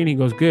what I mean? He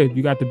goes, good.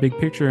 You got the big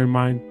picture in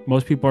mind.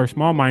 Most people are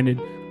small minded,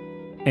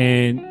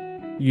 and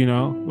you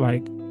know,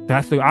 like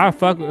that's the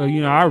you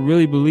know, I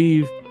really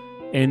believe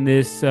in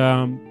this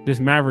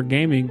this Maverick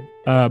Gaming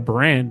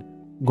brand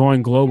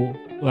going global.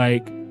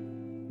 Like,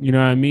 you know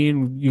what I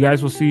mean? You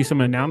guys will see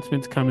some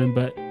announcements coming,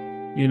 but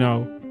you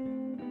know,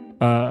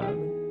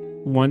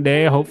 one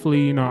day,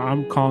 hopefully, you know,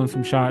 I'm calling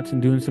some shots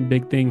and doing some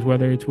big things,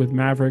 whether it's with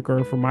Maverick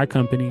or for my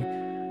company.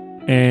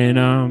 And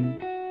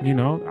you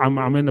know,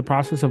 I'm in the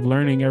process of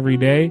learning every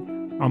day.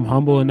 I'm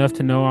humble enough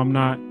to know I'm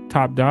not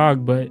top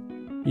dog, but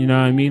you know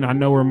what I mean? I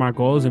know where my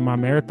goals and my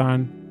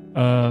marathon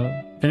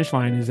finish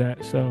line is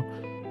at. So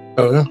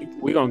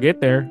we gonna get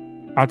there.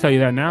 I'll tell you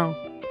that now.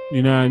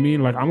 You know what I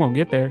mean? Like, I'm gonna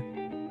get there.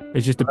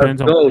 It just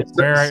depends on where.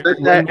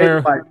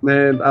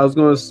 Man, I was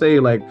gonna say,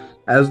 like,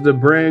 as the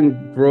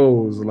brand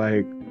grows,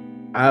 like,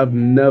 I've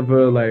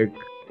never, like,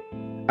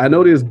 I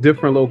know there's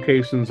different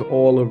locations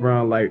all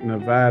around, like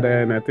Nevada,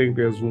 and I think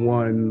there's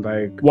one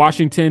like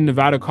Washington,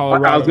 Nevada,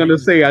 Colorado. I was gonna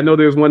say, I know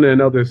there's one in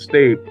another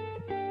state.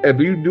 If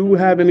you do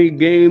have any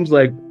games,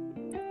 like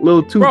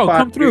little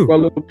 2-5 or a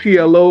little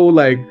PLO,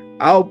 like,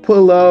 I'll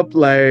pull up.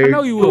 Like, I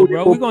know you will,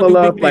 bro. We're gonna pull do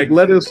up. big Like, things.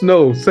 let us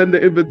know. Send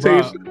the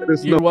invitation. Bro, let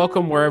us you're know.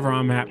 welcome wherever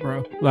I'm at,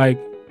 bro. Like,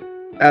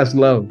 that's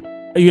love.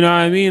 You know what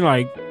I mean?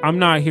 Like, I'm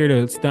not here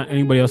to stunt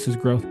anybody else's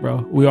growth, bro.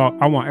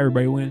 I want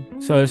everybody to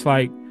win. So it's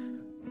like,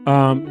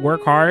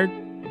 work hard,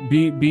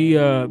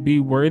 be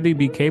worthy,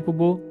 be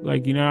capable.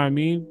 Like, you know what I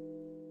mean?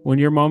 When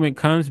your moment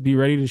comes, be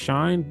ready to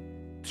shine,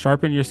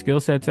 sharpen your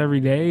skill sets every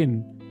day.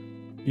 And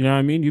you know what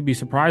I mean? You'd be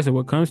surprised at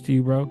what comes to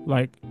you, bro.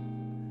 Like,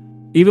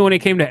 even when it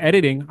came to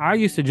editing, I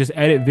used to just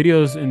edit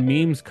videos and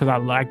memes because I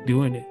liked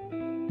doing it.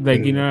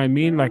 Like, you know what I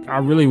mean? Like, I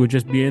really would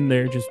just be in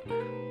there just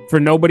for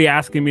nobody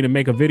asking me to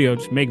make a video,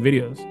 just make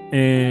videos.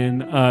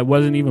 And it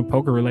wasn't even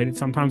poker related.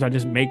 Sometimes I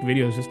just make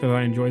videos just because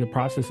I enjoy the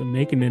process of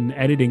making and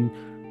editing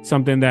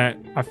something that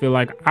I feel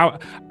like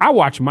I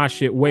watch my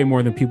shit way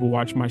more than people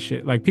watch my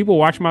shit. Like, people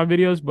watch my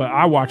videos, but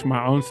I watch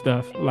my own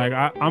stuff. Like,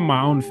 I'm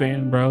my own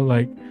fan, bro.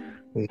 Like,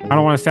 I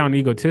don't want to sound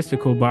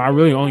egotistical, but I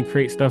really only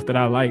create stuff that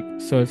I like.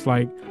 So it's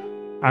like,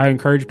 I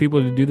encourage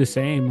people to do the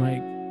same.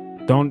 Like,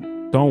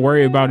 don't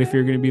worry about if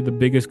you're going to be the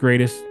biggest,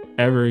 greatest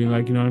ever.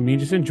 Like, you know what I mean?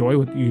 Just enjoy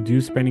what you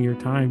do, spending your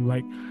time.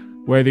 Like,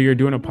 whether you're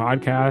doing a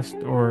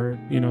podcast or,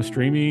 you know,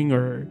 streaming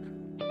or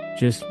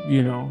just,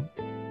 you know,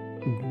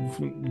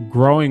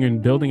 growing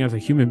and building as a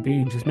human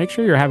being, just make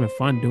sure you're having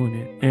fun doing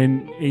it.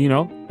 And, you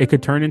know, it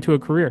could turn into a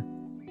career.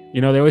 You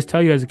know, they always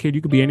tell you as a kid,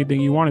 you could be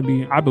anything you want to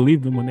be. I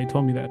believed them when they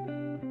told me that.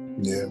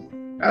 Yeah.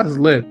 That's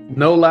lit.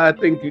 No lie, I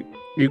think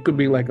you could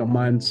be like a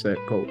mindset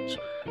coach.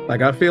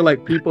 Like, I feel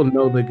like people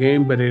know the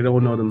game, but they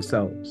don't know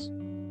themselves.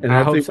 And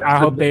I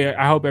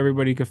hope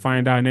everybody could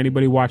find out. And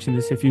anybody watching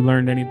this, if you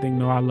learned anything,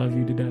 know I love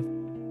you to death.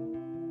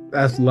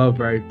 That's love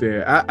right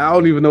there. I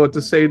don't even know what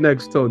to say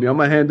next, Tony. I'm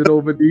gonna hand it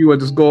over to you and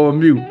just go on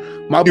mute.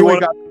 My boy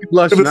got me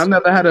blushing. I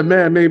never had a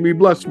man made me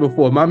blush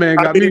before. My man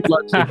got me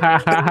blushing.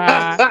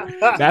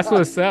 That's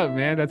what's up,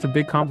 man. That's a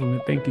big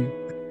compliment. Thank you.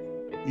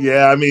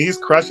 Yeah, I mean, he's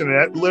crushing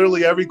it.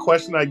 Literally every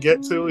question I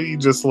get to, he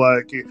just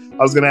like, I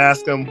was going to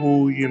ask him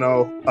who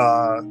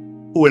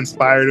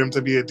inspired him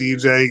to be a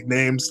DJ,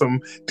 name some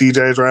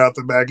DJs right out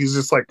the back. He's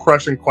just like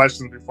crushing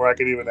questions before I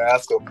could even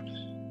ask him.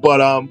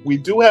 But we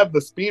do have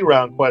the speed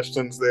round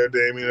questions there,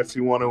 Damien, if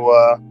you want to.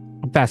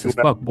 I'm fast as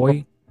fuck,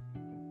 boy.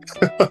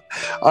 All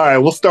right,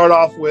 we'll start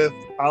off with,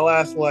 I'll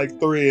ask like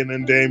 3, and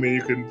then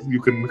Damien,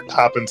 you can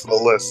hop into the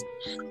list.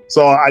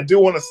 So I do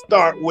want to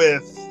start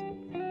with,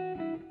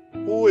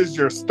 who is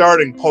your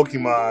starting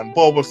Pokemon?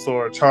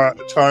 Bulbasaur,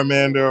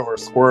 Charmander, or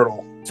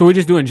Squirtle? So we're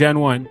just doing Gen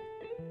 1.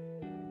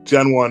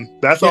 Gen 1.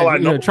 That's all I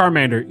know.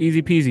 Charmander,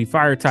 easy peasy,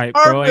 fire type,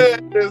 bro.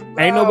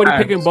 Ain't nobody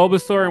picking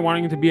Bulbasaur and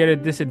wanting to be at a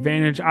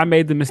disadvantage. I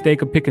made the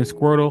mistake of picking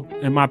Squirtle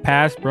in my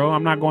past, bro.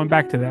 I'm not going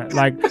back to that.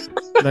 Like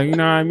you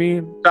know what I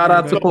mean? Shout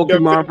out to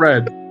Pokemon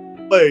Red.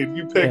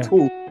 You picked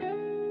who?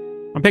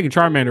 I'm picking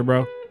Charmander,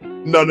 bro.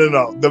 No.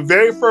 The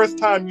very first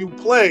time you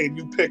played,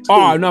 you picked who?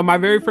 Oh, no. My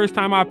very first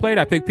time I played,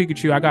 I picked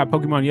Pikachu. I got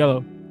Pokemon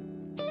Yellow.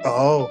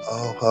 Oh.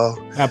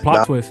 That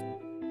plot twist.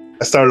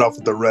 I started off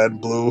with the red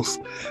blues.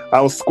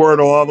 I was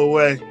Squirtle all the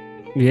way.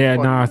 Yeah,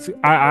 no,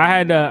 I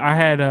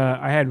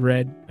had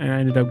red, and I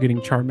ended up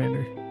getting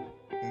Charmander.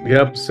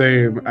 Yep,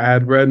 same. I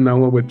had red and I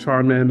went with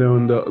Charmander,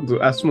 and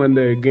that's when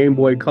the Game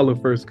Boy Color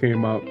first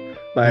came out.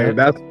 Like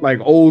that's like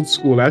old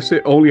school. That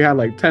shit only had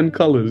like 10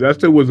 colors.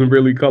 That shit wasn't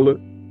really colored.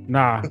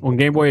 Nah, when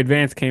Game Boy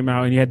Advance came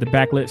out and you had the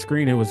backlit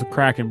screen, it was a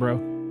cracking, bro.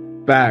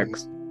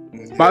 Facts.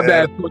 My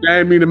bad. I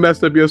didn't mean to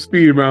mess up your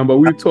speed round, but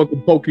we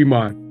talking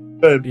Pokemon.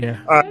 Good. Yeah.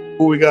 All right,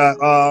 who we got?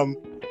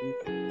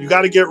 You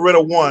got to get rid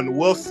of one.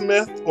 Will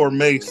Smith or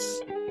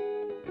Mace?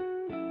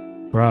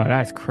 Bro,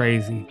 that's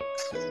crazy.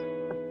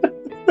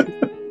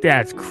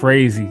 That's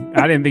crazy.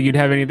 I didn't think you'd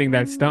have anything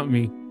that stumped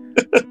me.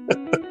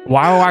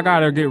 Why do I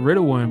gotta get rid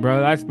of one, bro?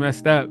 That's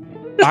messed up.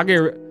 I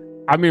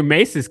mean,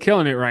 Mace is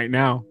killing it right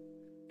now.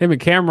 Him and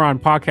Cameron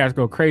podcast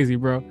go crazy,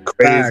 bro.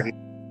 Crazy.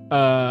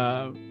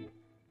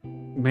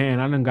 Man,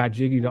 I done got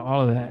jiggy to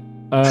all of that.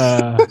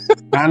 Nah.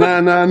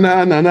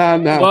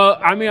 Well,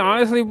 I mean,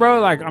 honestly,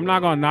 bro, like I'm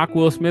not gonna knock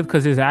Will Smith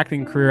because his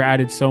acting career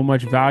added so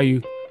much value.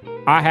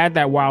 I had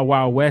that Wild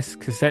Wild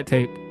West cassette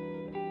tape.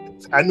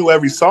 I knew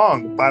every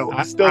song. I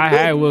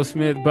had Will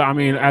Smith, but I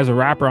mean, as a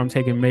rapper, I'm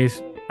taking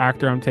Mace.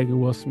 Actor, I'm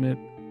taking Will Smith.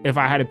 If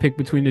I had to pick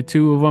between the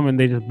two of them and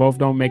they just both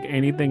don't make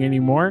anything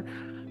anymore,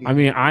 I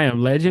mean, I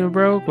Am Legend,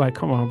 bro. Like,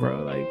 come on,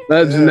 bro. Like,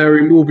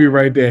 legendary movie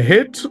right there.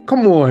 Hits,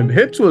 come on.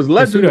 Hits was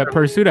legendary.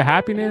 Pursuit of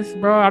Happiness,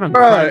 bro. I don't.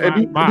 If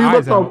you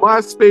look on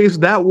MySpace,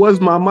 that was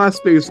my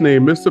MySpace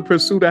name, Mr.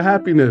 Pursuit of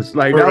Happiness.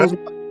 Like that was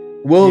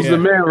Will's the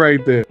man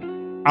right there.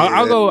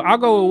 I'll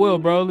go with Will,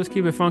 bro. Let's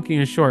keep it funky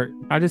and short.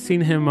 I just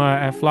seen him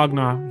at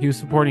Flogna. He was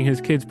supporting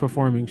his kids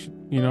performing.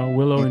 You know,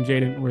 Willow and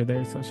Jaden were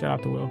there, so shout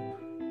out to Will.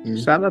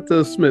 Shout out to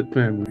the Smith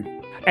family.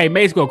 Hey,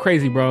 Mace go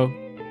crazy, bro.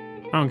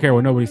 I don't care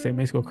what nobody say.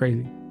 Mace go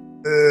crazy.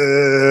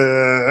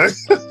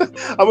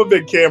 I'm a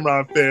big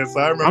Cameron fan, so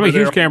I remember. I'm a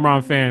huge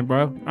Cameron fan,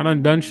 bro. I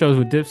done shows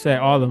with Dipset,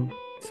 all of them.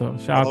 So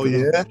shout out to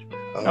them.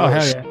 Oh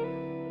hell yeah!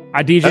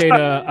 I DJ'd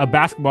a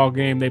basketball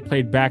game. They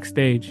played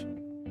backstage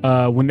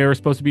when they were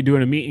supposed to be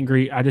doing a meet and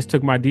greet. I just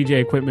took my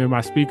DJ equipment and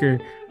my speaker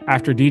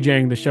after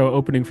DJing the show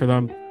opening for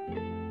them.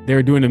 They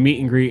were doing a meet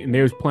and greet and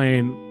they was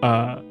playing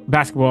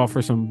basketball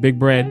for some big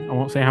bread. I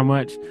won't say how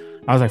much.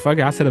 I was like, fuck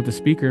it. I set up the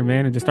speaker,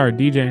 man, and just started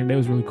DJing. They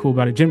was really cool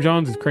about it. Jim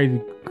Jones is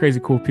crazy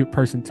cool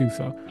person too.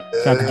 So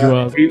shout out to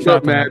Joel. He's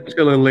up, man,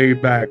 chilling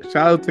laid back.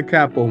 Shout out to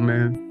Capo,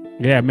 man.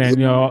 Yeah, man.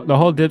 You know, the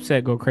whole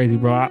Dipset go crazy,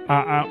 bro.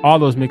 I all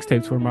those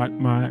mixtapes were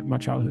my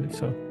childhood.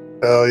 So.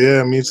 Hell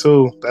yeah, me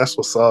too. That's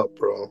what's up,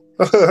 bro.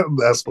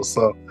 That's what's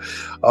up.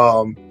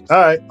 All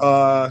right.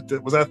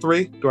 Was that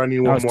 3? Do I need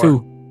one more?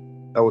 2.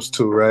 That was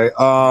 2, right?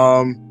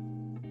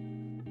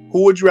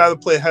 Who would you rather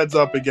play heads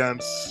up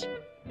against?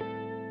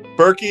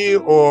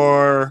 Berkey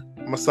or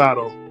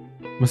Masato?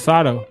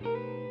 Masato.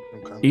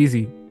 Okay.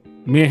 Easy.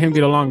 Me and him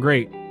get along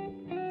great.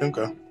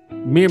 Okay.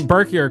 Me and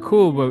Berkey are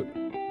cool, but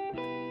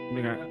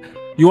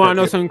you want to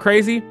know something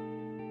crazy?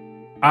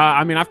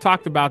 I mean, I've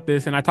talked about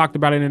this, and I talked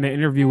about it in the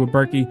interview with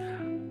Berkey.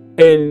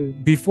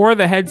 And before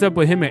the heads up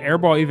with him and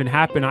Airball even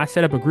happened, I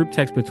set up a group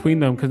text between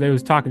them because they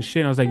was talking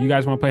shit. And I was like, "You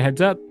guys want to play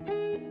heads up?"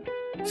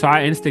 So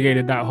I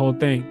instigated that whole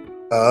thing.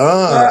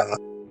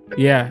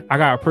 Yeah, I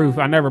got proof.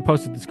 I never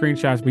posted the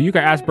screenshots, but you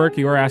can ask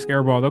Berkey or ask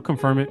Airball. They'll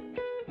confirm it.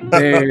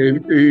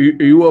 And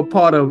you were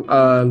part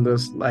of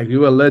this, like you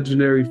were a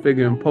legendary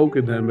figure in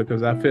poker then,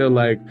 because I feel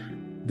like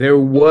there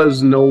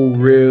was no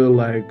real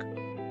like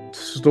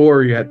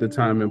story at the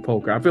time in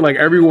poker. I feel like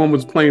everyone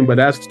was playing, but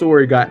that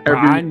story got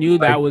everyone. I knew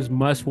that was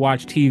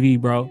must-watch TV,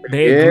 bro.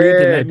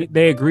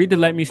 They agreed to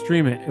let me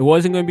stream it. It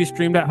wasn't going to be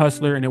streamed at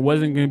Hustler, and it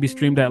wasn't going to be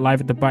streamed at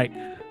Live at the Bike.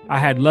 I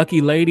had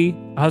Lucky Lady,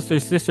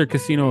 Hustler's sister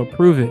casino,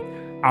 approve it.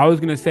 I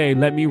was going to say,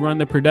 let me run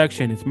the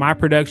production. It's my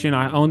production.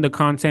 I own the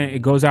content.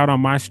 It goes out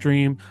on my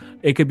stream.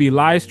 It could be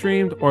live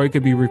streamed or it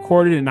could be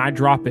recorded and I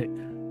drop it.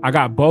 I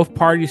got both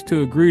parties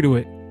to agree to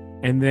it.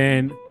 And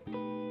then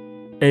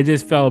it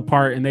just fell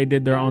apart and they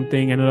did their own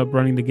thing, ended up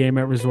running the game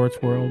at Resorts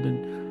World.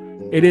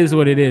 And it is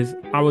what it is.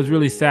 I was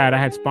really sad. I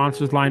had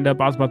sponsors lined up.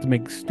 I was about to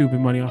make stupid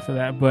money off of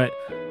that. But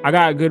I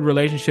got a good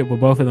relationship with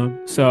both of them.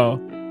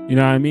 So, you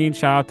know what I mean?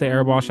 Shout out to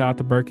Airball, shout out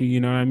to Berkey. You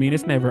know what I mean?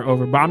 It's never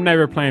over. But I'm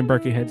never playing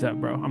Berkey heads up,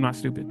 bro. I'm not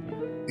stupid.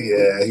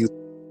 Yeah, he's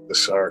the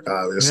shark,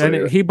 obviously.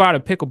 And he bought a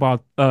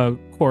pickleball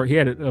court. He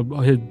had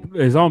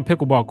his own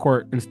pickleball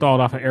court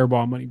installed off of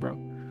Airball money,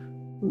 bro.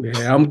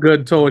 Yeah, I'm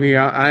good, Tony.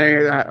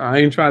 I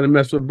ain't trying to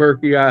mess with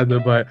Berkey either,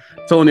 but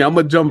Tony, I'm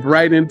gonna jump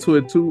right into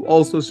it too.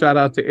 Also, shout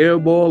out to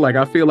Airball. Like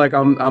I feel like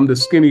I'm the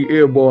skinny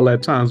Airball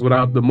at times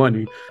without the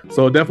money.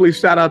 So definitely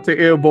shout out to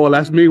Airball.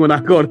 That's me when I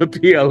go to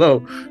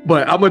PLO.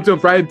 But I'm gonna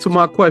jump right into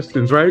my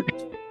questions. Right?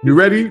 You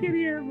ready?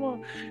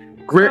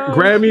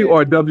 Grammy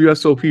or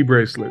WSOP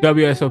bracelet?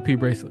 WSOP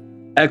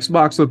bracelet.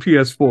 Xbox or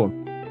PS4?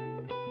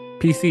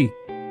 PC.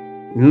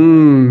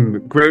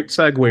 Great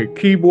segue.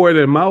 Keyboard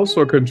and mouse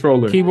or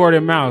controller? Keyboard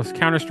and mouse.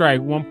 Counter-Strike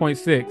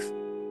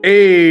 1.6.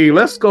 Hey,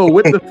 let's go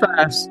with the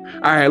fast.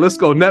 All right, let's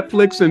go.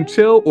 Netflix and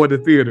chill or the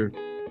theater?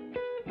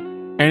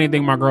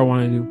 Anything my girl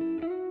want to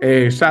do.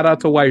 Hey, shout out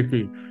to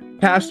wifey.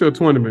 Cash or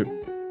tournament?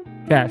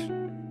 Cash.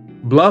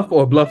 Bluff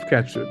or bluff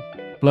catcher?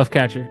 Bluff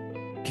catcher.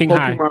 King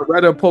High. Pokemon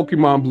Red or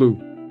Pokemon Blue?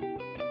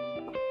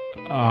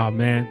 Oh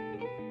man.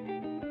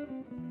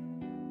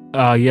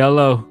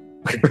 Yellow.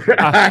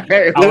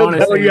 Hey, I want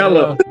to say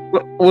yellow.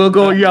 We'll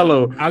go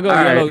yellow. I'll go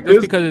All yellow right,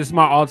 just because it's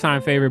my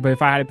all-time favorite. But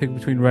if I had to pick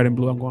between red and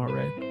blue, I'm going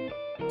red.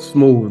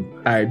 Smooth.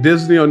 All right,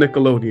 Disney or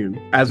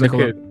Nickelodeon as a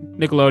kid?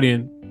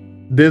 Nickelodeon.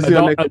 Disney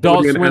or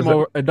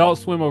Nickelodeon? Adult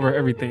Swim over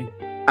everything.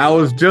 I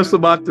was just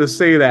about to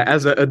say that.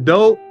 As an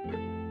adult,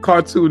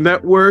 Cartoon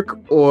Network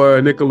or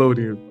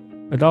Nickelodeon?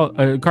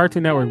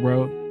 Cartoon Network,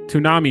 bro.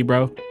 Toonami,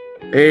 bro.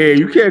 Hey,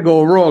 you can't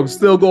go wrong.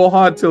 Still go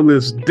hard till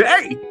this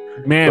day.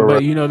 Man,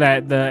 but you know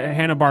that the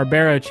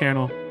Hanna-Barbera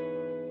channel,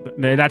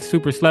 that's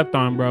super slept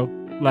on, bro.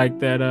 Like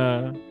that,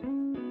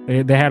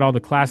 they had all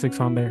the classics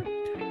on there.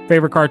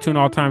 Favorite cartoon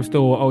all time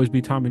still will always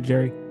be Tom and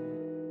Jerry.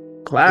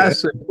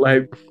 Classic,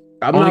 like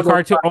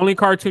only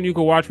cartoon you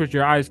can watch with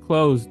your eyes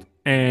closed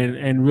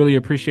and really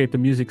appreciate the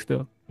music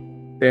still.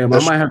 Damn,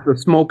 I might have to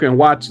smoke and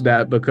watch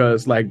that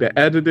because like the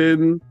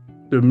editing,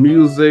 the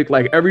music,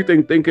 like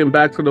everything. Thinking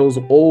back to those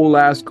old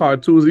ass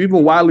cartoons,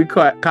 even Wile E.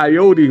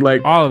 Coyote,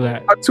 like all of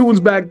that. Cartoons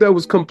back then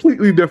was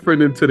completely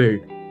different than today.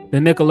 The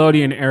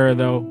Nickelodeon era,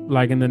 though,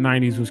 like in the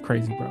 '90s, was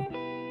crazy, bro.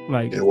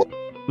 Like,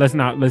 let's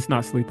not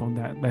sleep on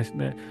that.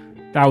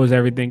 That was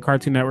everything.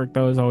 Cartoon Network,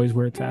 though, is always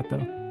where it's at,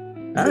 though.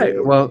 All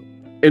right, well,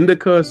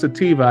 indica or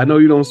sativa. I know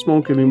you don't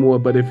smoke anymore,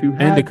 but if you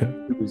had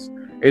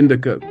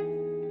indica,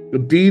 the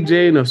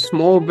DJ in a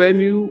small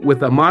venue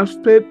with a mosh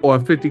pit or a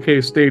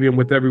 50K stadium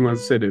with everyone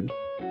sitting.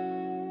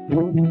 Yo,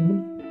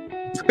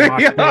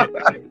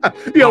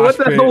 what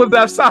the hell was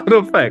that sound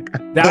effect?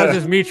 That was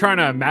just me trying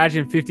to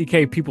imagine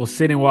 50K people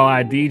sitting while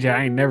I DJ.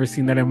 I ain't never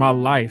seen that in my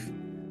life.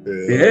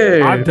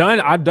 Yeah,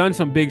 I've done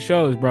some big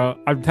shows, bro.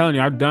 I'm telling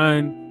you, I've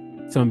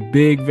done some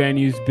big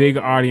venues, big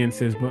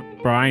audiences, but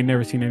bro, I ain't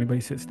never seen anybody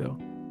sit still.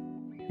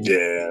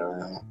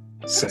 Yeah.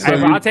 Hey,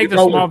 bro, I'll take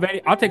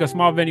a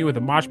small venue with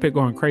a mosh pit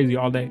going crazy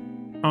all day.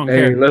 I don't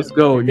care. Let's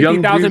go.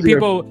 50,000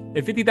 people.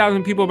 If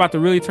 50,000 people about to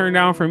really turn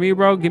down for me,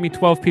 bro, give me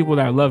 12 people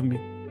that love me.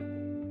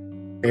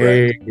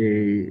 Hey,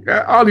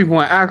 I don't even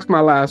want to ask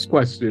my last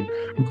question.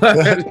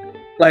 But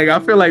like, I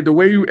feel like the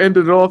way you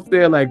ended off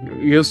there, like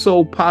you're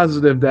so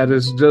positive that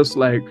it's just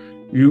like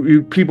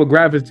you people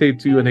gravitate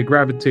to you and they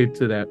gravitate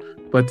to that.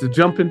 But to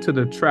jump into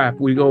the trap,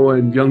 we go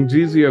in Young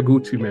Jeezy or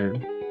Gucci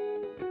Mane.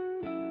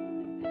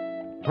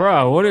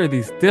 Bro, what are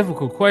these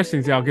difficult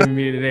questions y'all giving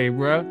me today,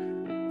 bro?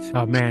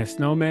 Oh man,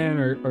 Snowman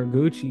or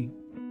Gucci?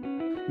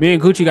 Me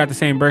and Gucci got the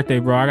same birthday,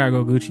 bro. I gotta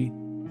go Gucci.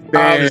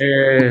 But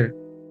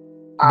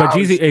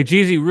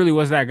Jeezy really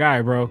was that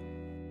guy, bro.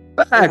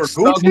 Facts,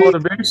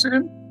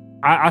 motivation.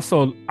 I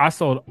sold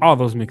all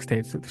those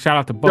mixtapes. Shout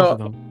out to both of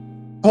them.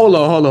 Hold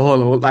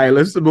on. Like,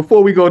 listen,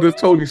 before we go to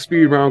Tony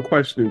speed round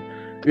question,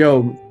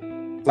 yo,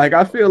 like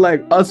I feel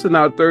like us in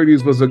our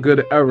 30s was a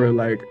good era.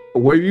 Like,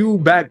 were you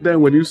back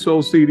then when you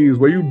sold CDs?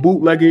 Were you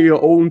bootlegging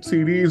your own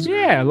CDs?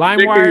 Yeah,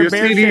 LimeWire,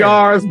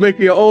 CDRs,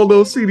 making your own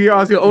little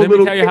CDRs, your own little. Let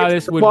me tell you how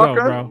this would go,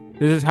 bro.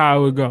 This is how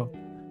it would go.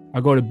 I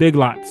go to Big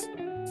Lots.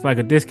 It's like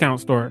a discount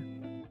store.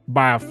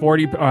 Buy a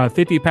 50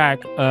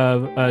 pack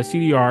of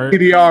CDRs.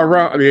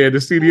 The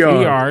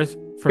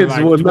CDRs for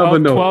like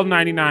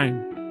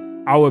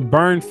 $12.99. I would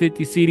burn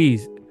 50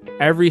 CDs.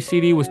 Every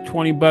CD was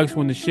 $20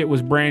 when the shit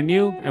was brand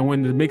new, and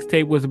when the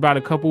mixtape was about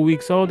a couple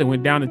weeks old, it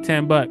went down to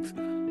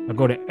 $10. I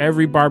go to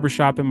every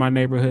barbershop in my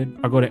neighborhood.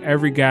 I go to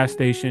every gas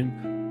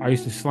station. I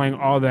used to slang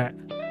all that.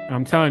 And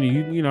I'm telling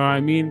you, you know what I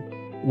mean?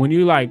 When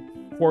you like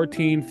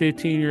 14,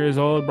 15 years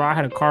old, bro, I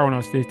had a car when I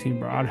was 15,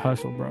 bro. I'd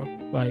hustle, bro.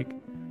 Like,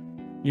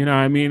 you know what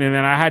I mean? And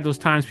then I had those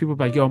times people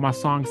be like, yo, my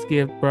song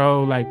skipped,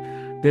 bro. Like,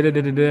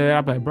 da-da-da-da-da.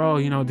 I'm like, bro,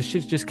 you know, the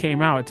shit just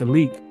came out. It's a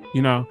leak.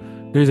 You know,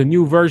 there's a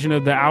new version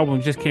of the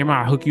album just came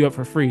out. I'll hook you up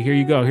for free. Here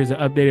you go. Here's an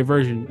updated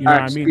version. You know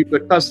what I mean? The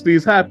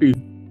custody's happy.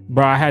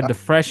 Bro, I had the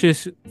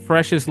freshest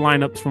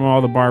lineups from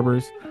all the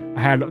barbers.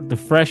 I had the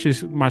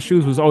freshest. My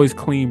shoes was always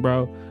clean,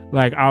 bro.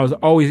 Like, I was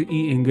always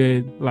eating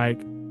good.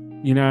 Like,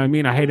 you know what I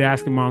mean? I hated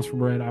asking moms for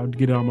bread. I would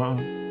get it on my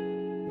own.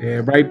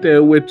 Yeah, right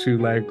there with you.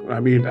 Like, I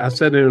mean, I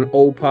said in an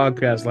old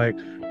podcast, like,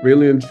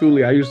 really and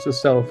truly, I used to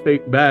sell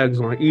fake bags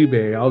on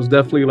eBay. I was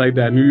definitely like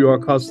that New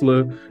York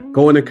hustler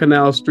going to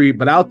Canal Street.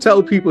 But I'll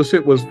tell people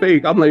shit was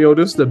fake. I'm like, yo,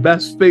 this is the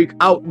best fake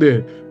out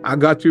there. I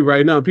got you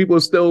right now.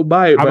 People still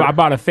buy it. I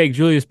bought a fake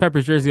Julius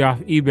Peppers jersey off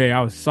eBay.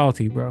 I was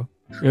salty, bro.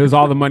 It was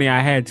all the money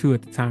I had too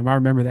at the time. I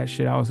remember that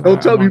shit.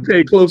 Don't tell me you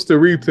paid close to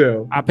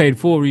retail. I paid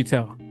full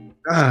retail.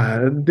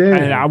 God damn.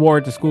 And I wore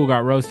it to school,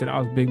 got roasted. I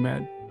was big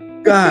mad.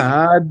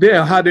 God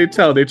damn, how they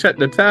tell? They checked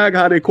the tag.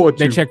 How they caught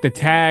you? They checked the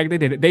tag. They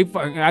did it. They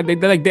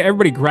like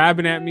everybody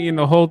grabbing at me and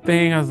the whole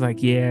thing. I was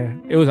like, yeah,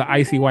 it was an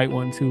icy white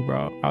one too,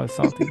 bro. I was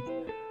salty.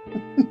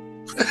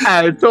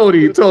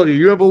 Tony,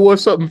 you ever wore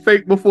something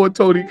fake before?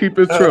 Tony, keep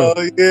it true.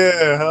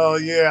 Hell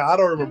yeah. I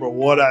don't remember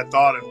what I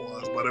thought it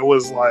was, but it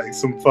was like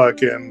some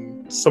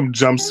fucking some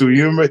jumpsuit.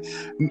 You remember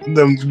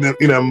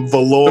them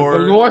velour?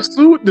 The velour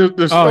suit,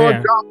 the Sean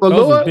John Those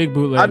velour. was big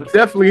bootlegs. I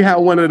definitely had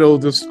one of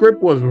those. The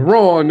script was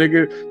raw,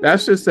 nigga. That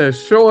shit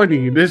says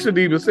Shawnee. This shouldn't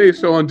even say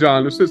Sean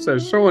John. This shit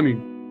says Shawnee.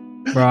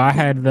 Bro, I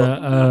had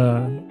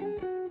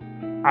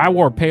I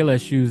wore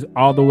Payless shoes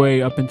all the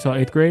way up until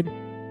 8th grade.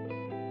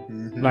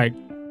 Mm-hmm. Like,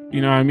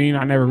 you know what I mean?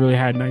 I never really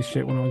had nice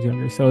shit when I was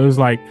younger. So it was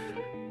like,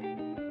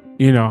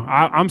 you know,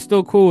 I'm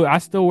still cool. I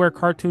still wear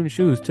cartoon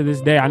shoes to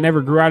this day. I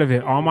never grew out of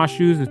it. All my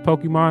shoes is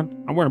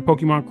Pokemon. I'm wearing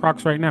Pokemon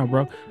Crocs right now,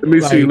 bro. Let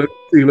me see.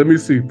 Let me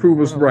see. Prove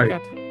us right.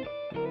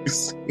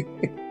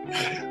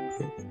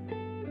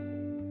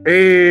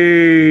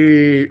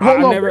 Hey,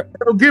 hold on.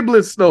 No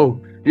giblets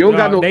though. You don't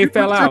got no. They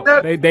fell out.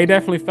 They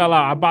definitely fell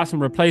out. I bought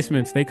some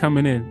replacements. They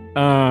coming in.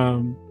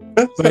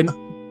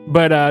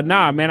 But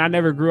nah, man. I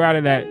never grew out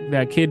of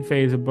that kid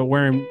phase of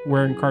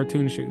wearing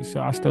cartoon shoes.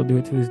 So I still do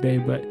it to this day.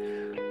 But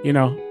you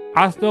know,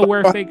 I still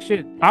wear fake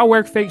shit. I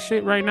wear fake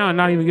shit right now and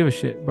not even give a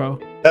shit, bro.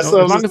 As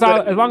long as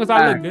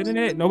I look good in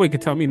it, nobody can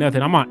tell me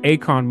nothing. I'm on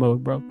Akon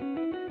mode, bro.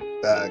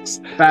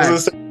 Facts.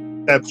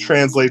 That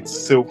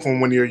translates to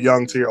from when you're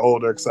young to you're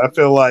older. Because I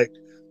feel like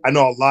I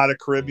know a lot of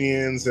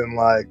Caribbeans and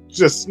like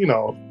just, you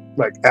know,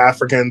 like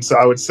Africans,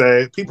 I would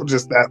say, people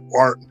just that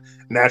aren't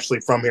naturally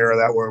from here or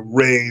that were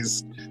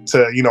raised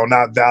to, you know,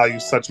 not value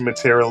such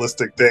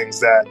materialistic things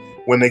that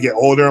when they get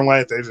older in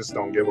life, they just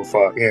don't give a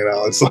fuck. You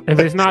know, it's like, if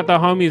it's not the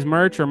homies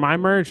merch or my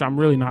merch, I'm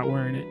really not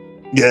wearing it.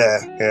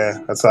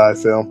 Yeah, that's how I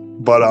feel.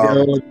 But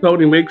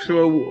Tony, make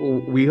sure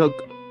we hook.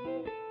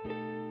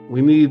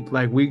 We need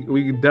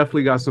we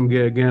definitely got some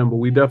gear again, but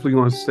we definitely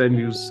gonna send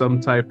you some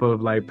type of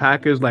like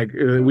package. Like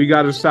we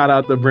got to shout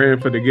out the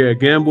brand for the Gear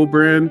Gamble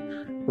brand.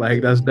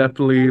 Like that's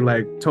definitely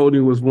like Tony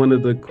was one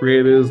of the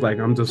creators. Like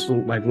I'm just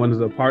like one of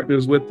the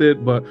partners with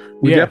it. But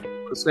we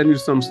definitely gonna send you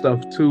some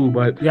stuff too.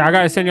 But yeah, I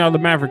gotta send y'all the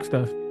Maverick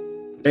stuff.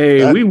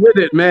 Hey, we with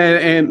it,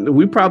 man, and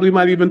we probably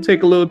might even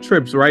take a little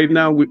trips. Right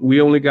now,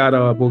 we only got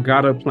a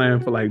Bogota plan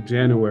for like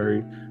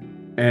January.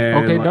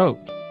 And okay, dope.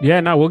 Yeah,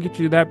 no, we'll get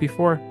you that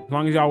before. As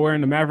long as y'all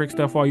wearing the Maverick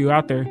stuff while you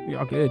out there,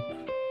 y'all good.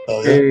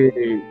 Oh, yeah.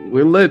 Hey,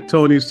 we're lit,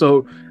 Tony.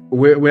 So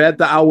we're at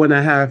the hour and a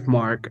half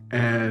mark,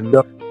 and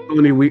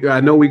Tony,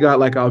 I know we got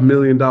like our $1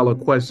 million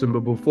question,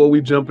 but before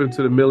we jump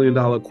into the $1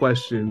 million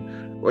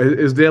question,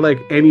 is there like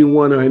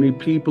anyone or any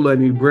people,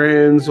 any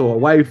brands or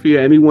wifey, or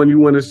anyone you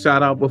want to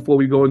shout out before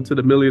we go into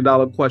the $1 million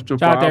question?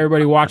 Shout out to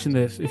everybody watching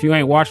this. If you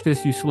ain't watched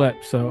this, you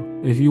slept. So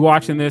if you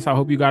watching this, I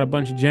hope you got a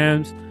bunch of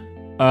gems.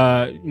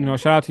 You know,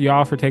 shout out to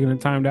y'all for taking the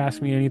time to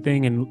ask me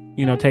anything and,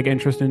 you know, take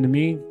interest into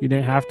me. You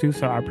didn't have to,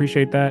 so I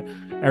appreciate that.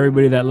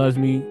 Everybody that loves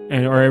me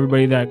or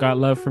everybody that got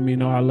love for me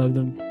know I love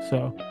them.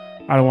 So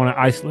I don't want to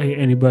isolate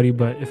anybody,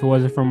 but if it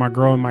wasn't for my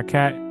girl and my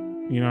cat,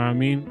 you know what I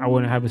mean? I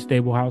wouldn't have a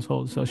stable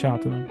household. So shout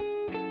out to them.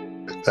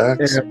 Yeah,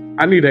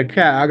 I need a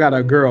cat. I got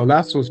a girl.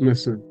 That's what's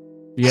missing.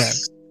 Yeah.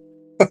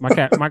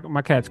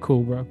 My cat's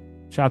cool, bro.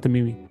 Shout out to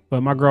Mimi. But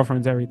my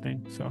girlfriend's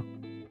everything. So.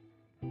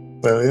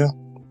 Well, yeah.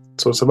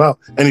 That's what it's about.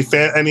 Any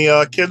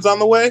kids on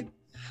the way?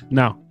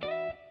 No.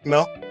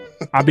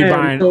 I'll be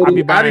buying.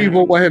 I didn't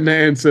even want him to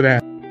answer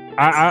that.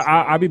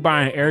 I'll be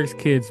buying Eric's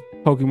kids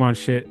Pokemon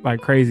shit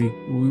like crazy.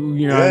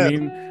 You know what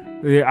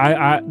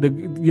I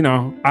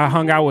mean? I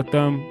hung out with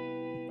them.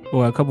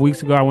 Well, a couple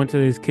weeks ago, I went to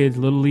this kid's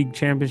Little League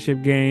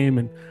Championship game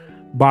and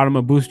bought him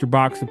a booster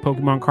box of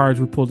Pokemon cards.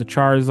 We pulled the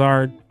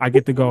Charizard. I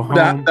get to go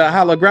home. The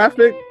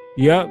holographic?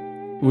 Yep.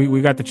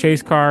 We got the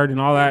chase card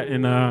and all that.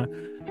 And,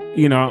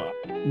 you know,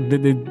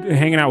 the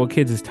hanging out with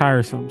kids is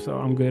tiresome. So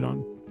I'm good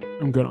on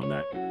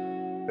that.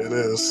 It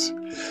is.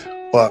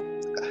 But,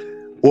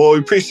 well, we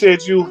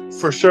appreciate you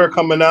for sure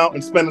coming out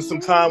and spending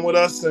some time with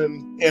us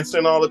and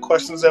answering all the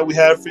questions that we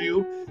had for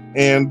you.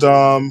 And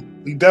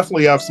we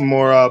definitely have some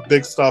more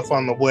big stuff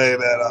on the way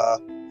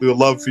that we would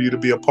love for you to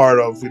be a part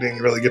of. We didn't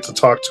really get to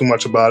talk too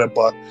much about it,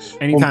 but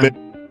anytime. We'll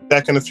be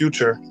back in the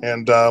future,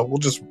 and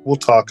we'll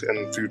talk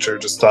in the future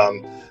just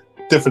on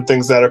different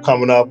things that are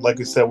coming up. Like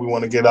we said, we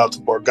want to get out to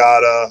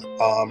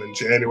Borgata in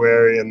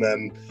January, and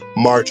then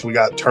March we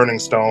got Turning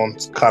Stone.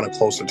 It's kind of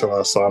closer to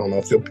us, so I don't know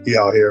if you'll be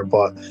out here,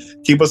 but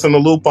keep us in the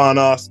loop on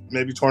us.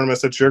 Maybe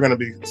tournaments that you're going to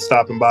be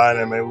stopping by,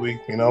 and maybe we,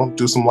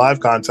 do some live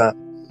content.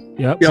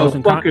 Yep,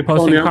 posting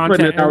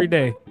content every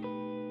day.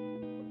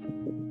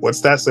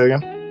 What's that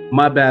saying?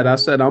 My bad. I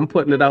said I'm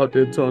putting it out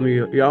there, Tony.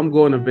 Yeah, I'm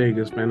going to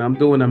Vegas, man. I'm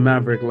doing a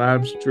Maverick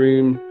live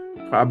stream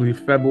probably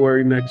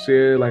February next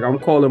year. Like, I'm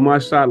calling my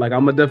shot. Like,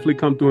 I'm gonna definitely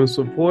come through and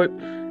support.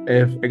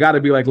 If it got to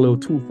be like a little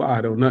too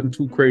far though, nothing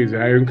too crazy.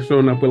 I ain't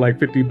showing up with like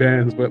 50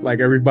 bands, but like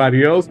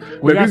everybody else.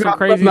 We got some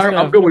crazy stuff.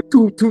 I'm good with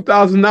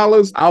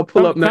 $2,000. I'll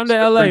pull up next. Come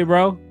to LA,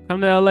 bro.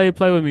 Come to LA,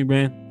 play with me,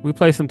 man. We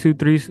play some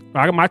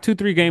 2-3s. My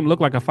 2-3 game look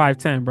like a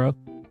 5-10, bro.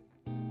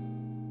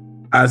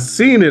 I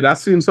seen it. I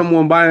seen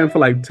someone buying for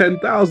like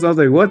 10,000. I was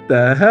like, what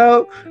the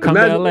hell? Come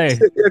to LA.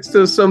 Next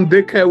to some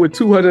dickhead with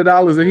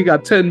 $200 and he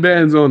got 10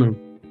 bands on him.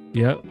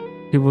 Yep.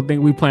 People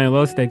think we playing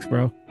low stakes,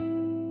 bro.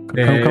 Come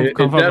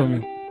fuck with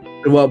me.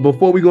 Well,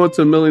 before we go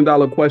into $1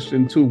 million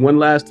question too, one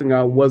last thing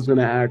I was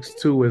gonna ask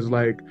too is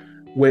like,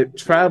 with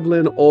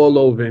traveling all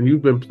over, and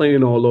you've been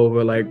playing all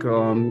over, like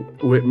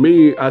with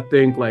me, I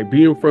think like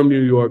being from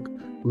New York,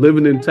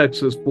 living in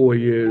Texas 4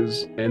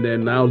 years, and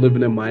then now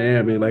living in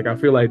Miami, like I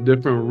feel like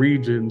different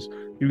regions,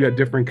 you got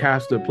different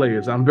cast of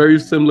players. I'm very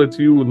similar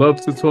to you,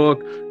 love to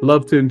talk,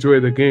 love to enjoy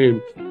the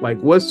game. Like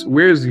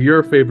where's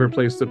your favorite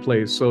place to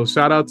play? So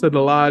shout out to the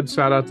Lodge,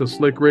 shout out to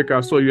Slick Rick.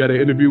 I saw you had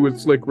an interview with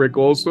Slick Rick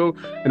also.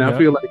 And I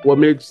feel like what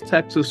makes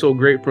Texas so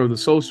great for the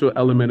social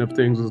element of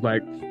things is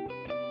like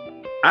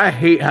I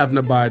hate having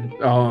to buy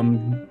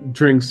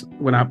drinks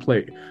when I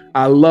play.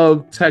 I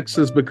love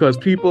Texas because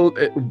people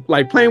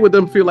like playing with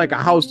them feel like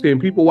a house game.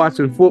 People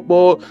watching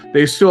football,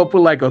 they show up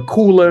with like a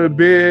cooler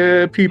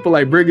beer. People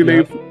like bringing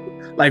their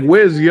like.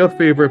 Where's your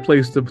favorite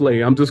place to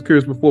play? I'm just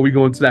curious before we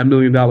go into that $1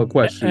 million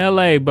question.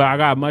 LA, but I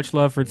got much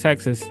love for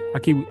Texas. I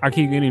keep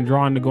getting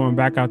drawn to going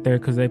back out there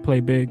because they play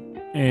big,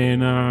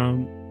 and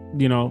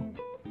you know,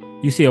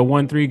 you see a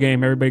 1-3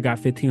 game, everybody got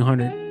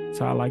 1,500,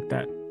 so I like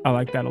that. I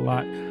like that a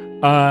lot.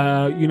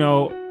 You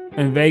know,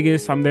 in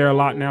Vegas, I'm there a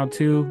lot now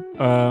too.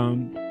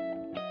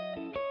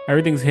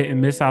 Everything's hit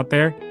and miss out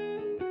there.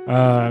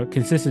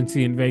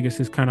 Consistency in Vegas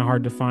is kind of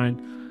hard to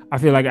find. I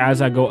feel like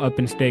as I go up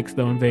in stakes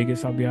though in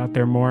Vegas, I'll be out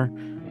there more.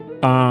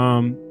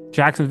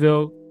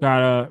 Jacksonville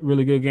got a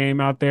really good game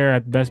out there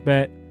at Best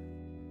Bet.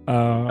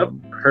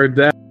 Heard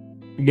that.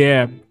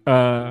 Yeah.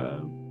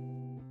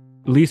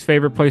 Least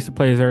favorite place to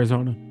play is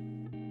Arizona.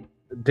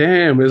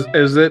 Damn,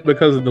 is it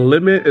because of the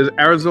limit? Is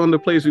Arizona the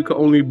place you can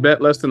only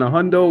bet less than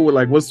 $100?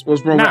 Like, what's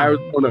wrong with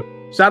Arizona?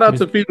 Shout out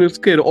to Phoenix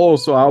Kid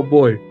also, our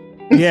boy.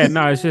 Yeah,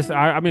 no, it's just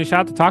I mean,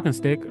 shout out to Talking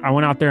Stick. I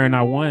went out there and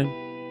I won,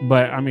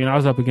 but I mean, I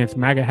was up against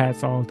MAGA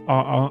hats all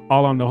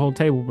on the whole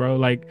table, bro.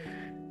 Like,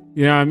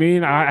 you know what I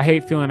mean? I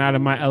hate feeling out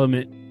of my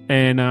element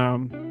and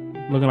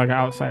looking like an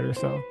outsider.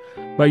 So,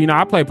 but you know,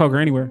 I play poker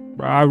anywhere,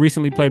 bro. I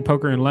recently played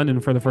poker in London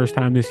for the first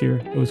time this year.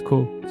 It was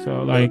cool.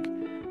 So like.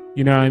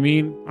 You know what I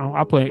mean?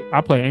 I play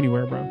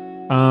anywhere, bro.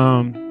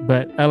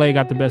 But LA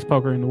got the best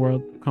poker in the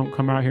world.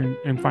 Come out here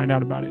and find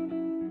out about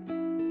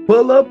it.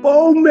 Pull up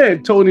on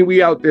man, Tony.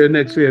 We out there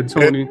next year,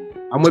 Tony.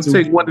 I'm gonna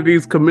take one of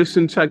these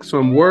commission checks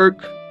from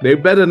work. They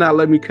better not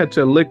let me catch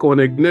a lick on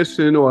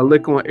Ignition or a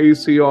lick on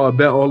ACR or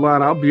Bet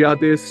Online. I'll be out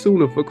there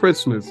sooner for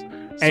Christmas.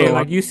 Hey, so,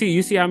 like you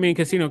see how me and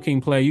Casino King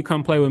play. You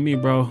come play with me,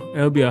 bro.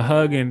 It'll be a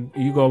hug and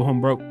you go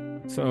home broke.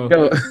 So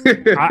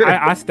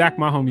I stack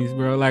my homies,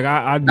 bro. Like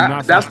I do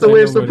not. That's the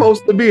way it's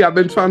supposed to be. I've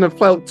been trying to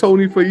felt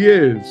Tony for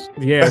years.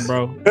 Yeah,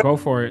 bro, go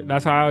for it.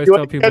 That's how I always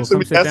tell people. Come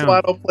sit That's down. why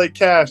I don't play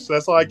cash.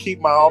 That's why I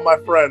keep all my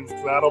friends.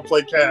 I don't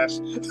play cash.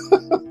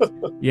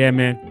 Yeah,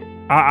 man.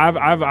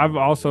 I've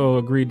also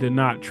agreed to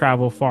not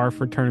travel far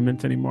for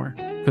tournaments anymore.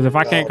 Because if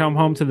I can't come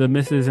home to the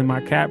missus and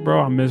my cat,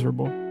 bro, I'm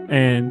miserable.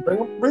 And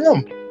bring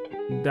them.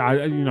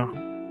 You know.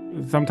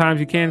 Sometimes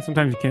you can,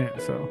 sometimes you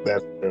can't. So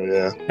that's true,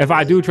 yeah. If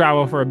I do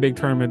travel for a big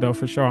tournament, though,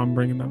 for sure, I'm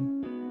bringing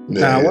them.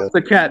 Yeah, what's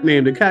the cat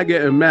name? The cat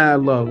getting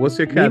mad love. What's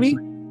your cat's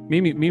name?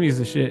 Mimi's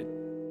the shit.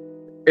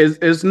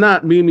 It's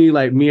not Mimi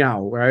like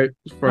meow, right?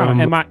 From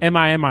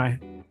M.I.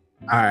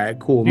 All right,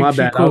 cool. My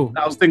bad. Cool.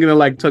 I was thinking of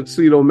like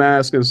Tuxedo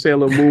Mask and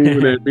Sailor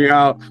Moon and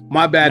meow.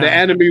 My bad. The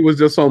anime was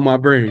just on my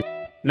brain.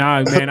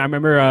 Nah, man. I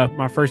remember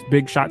my first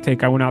big shot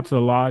take. I went out to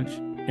the lodge,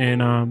 and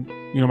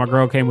you know, my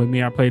girl came with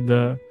me. I played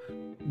the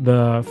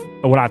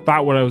what I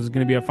thought what it was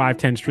going to be a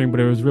 5-10 stream, but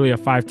it was really a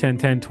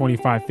 5-10-10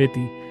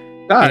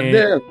 25-50. God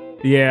damn.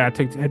 Yeah,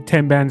 I had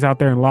 10 bands out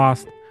there and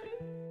lost,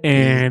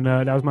 and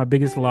that was my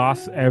biggest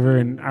loss ever.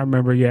 And I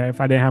remember,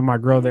 if I didn't have my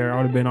girl there, I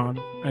would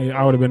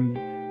have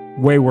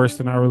been way worse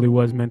than I really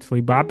was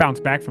mentally. But I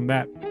bounced back from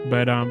that.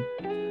 But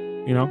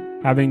you know,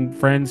 having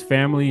friends,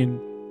 family, and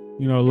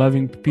you know,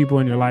 loving people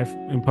in your life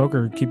in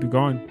poker keep you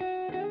going.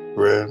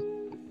 Right.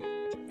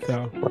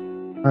 So.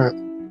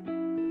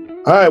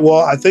 All right, well,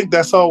 I think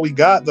that's all we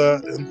got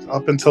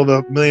up until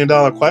the $1 million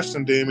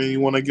question, Damien. You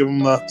want to give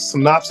them a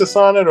synopsis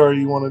on it, or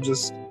you want to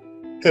just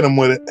hit them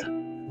with it?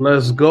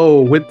 Let's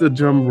go with the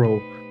drum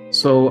roll.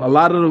 So a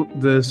lot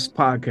of this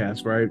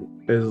podcast, right,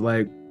 is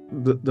like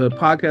the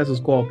podcast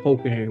is called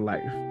Poker Ain't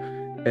Life.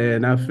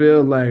 And I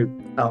feel like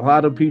a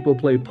lot of people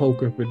play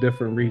poker for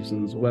different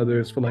reasons, whether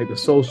it's for like the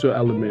social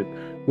element,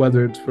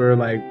 whether it's for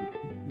like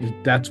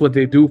that's what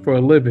they do for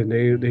a living.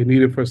 They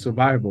need it for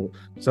survival.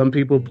 Some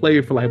people play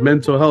for like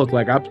mental health.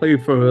 Like I play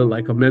for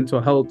like a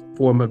mental health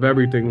form of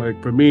everything. Like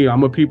for me,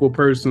 I'm a people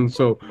person.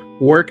 So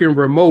working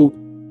remote,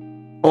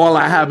 all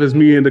I have is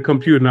me and the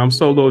computer, and I'm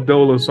solo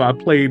dolo. So I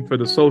played for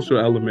the social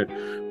element.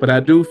 But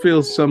I do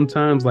feel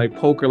sometimes like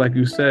poker, like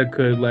you said,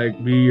 could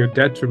like be your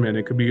detriment.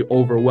 It could be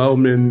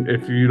overwhelming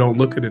if you don't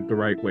look at it the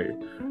right way.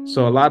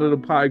 So a lot of the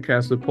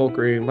podcasts of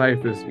Poker Ain't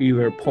Life is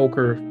either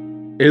poker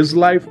is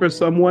life for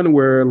someone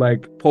where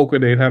like poker,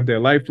 they have their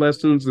life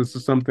lessons. This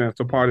is something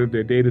that's a part of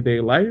their day-to-day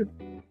life,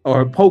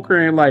 or poker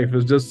ain't life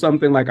is just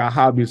something like a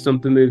hobby,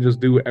 something they just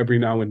do every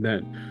now and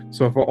then.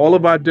 So for all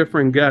of our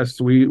different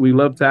guests, we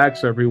love to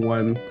ask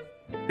everyone,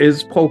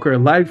 is poker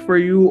life for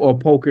you or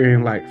poker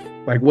ain't life?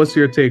 Like, what's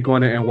your take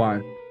on it and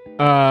why?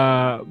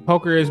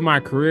 Poker is my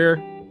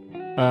career.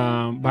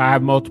 But I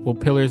have multiple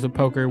pillars of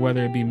poker,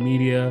 whether it be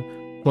media,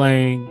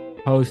 playing,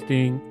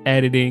 hosting,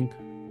 editing.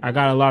 I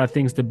got a lot of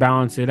things to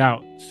balance it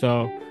out.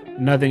 So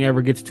nothing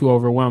ever gets too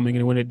overwhelming.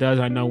 And when it does,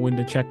 I know when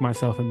to check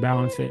myself and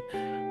balance it.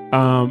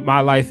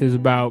 My life is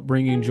about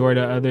bringing joy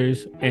to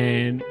others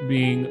and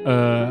being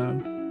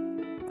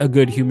a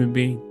good human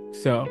being.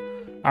 So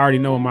I already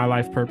know what my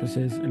life purpose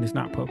is, and it's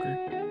not poker.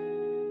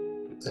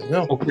 There you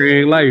go. Poker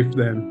ain't life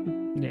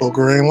then. Yeah.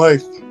 Poker ain't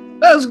life.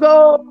 Let's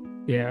go.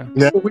 Yeah.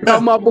 We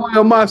got my boy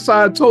on my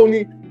side,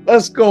 Tony.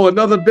 Let's go.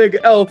 Another big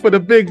L for the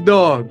big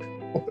dog.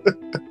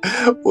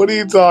 What are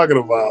you talking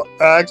about?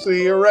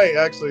 Actually, you're right.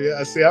 Actually,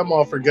 I see. I'm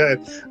all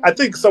forgetting. I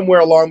think somewhere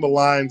along the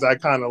lines, I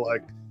kind of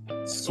like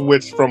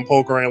switched from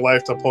poker ain't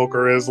life to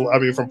poker is. I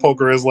mean, from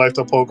poker is life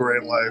to poker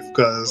ain't life,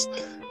 because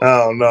I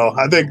don't know.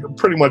 I think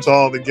pretty much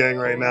all the gang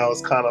right now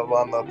is kind of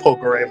on the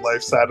poker ain't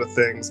life side of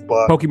things.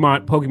 But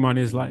Pokemon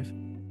is life.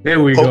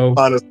 There we go.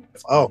 Is,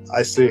 oh,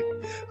 I see.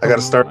 I got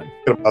to start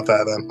thinking about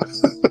that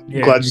then.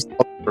 Yeah. Glad you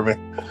spoke for me,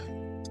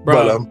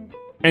 Bro. But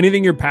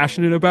anything you're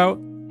passionate about,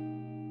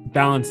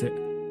 balance it.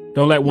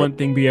 Don't let one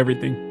thing be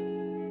everything.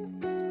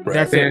 right.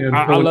 That's it. Damn,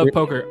 I love Tony.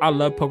 poker. I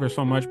love poker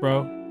so much,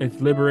 bro. It's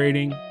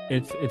liberating.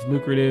 It's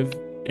lucrative,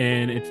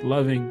 and it's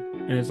loving,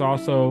 and it's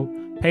also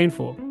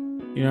painful.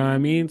 You know what I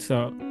mean?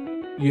 So,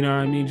 you know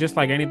what I mean? Just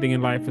like anything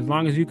in life, as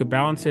long as you could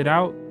balance it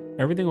out,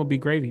 everything will be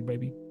gravy,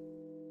 baby.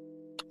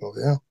 Oh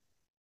yeah.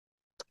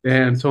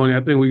 Damn, Tony,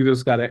 I think we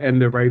just got to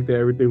end it right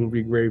there. Everything will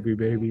be gravy,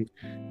 baby.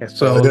 And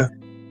so, Oh, yeah.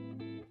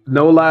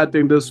 no lie, I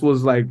think this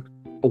was like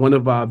one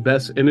of our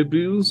best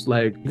interviews.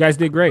 Like, You guys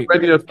did great.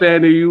 already a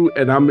fan of you,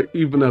 and I'm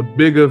even a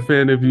bigger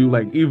fan of you,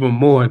 like even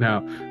more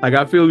now. Like,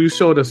 I feel you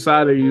showed a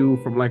side of you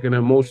from like an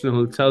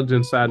emotional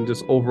intelligence side and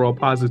just overall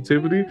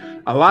positivity.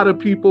 A lot of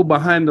people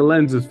behind the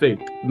lens is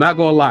fake. Not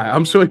gonna lie.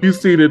 I'm sure you've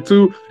seen it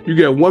too. You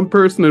get one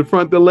person in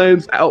front of the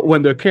lens, out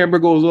when the camera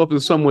goes off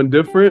is someone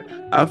different.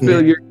 I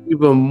feel you're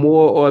even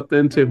more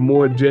authentic,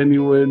 more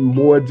genuine,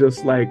 more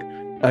just like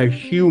a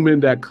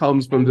human that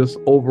comes from just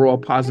overall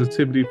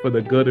positivity for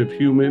the good of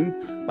human.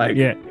 Like,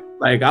 Yeah.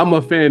 like I'm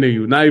a fan of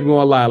you. Not even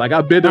gonna lie. Like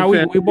I've been a we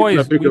fan.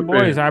 boys. a bigger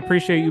fan. I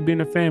appreciate you being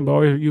a fan, but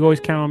you always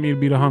count on me to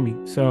be the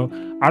homie. So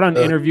I done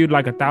interviewed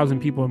like 1,000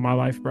 people in my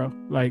life, bro.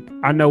 Like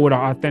I know what an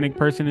authentic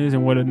person is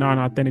and what a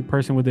non-authentic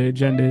person with the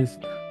agenda is.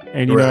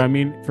 And you know what I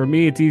mean? For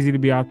me, it's easy to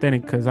be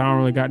authentic because I don't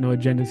really got no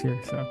agendas here.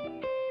 So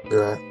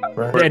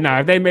Right. yeah, nah,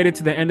 if they made it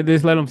to the end of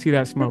this, let them see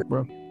that smoke,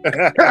 bro.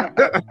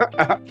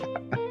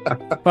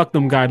 Fuck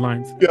them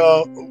guidelines.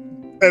 Yo,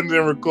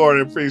 ending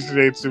recording.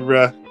 Appreciate you,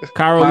 bro.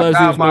 Kiero My loves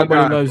God, you if my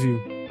nobody God. loves you.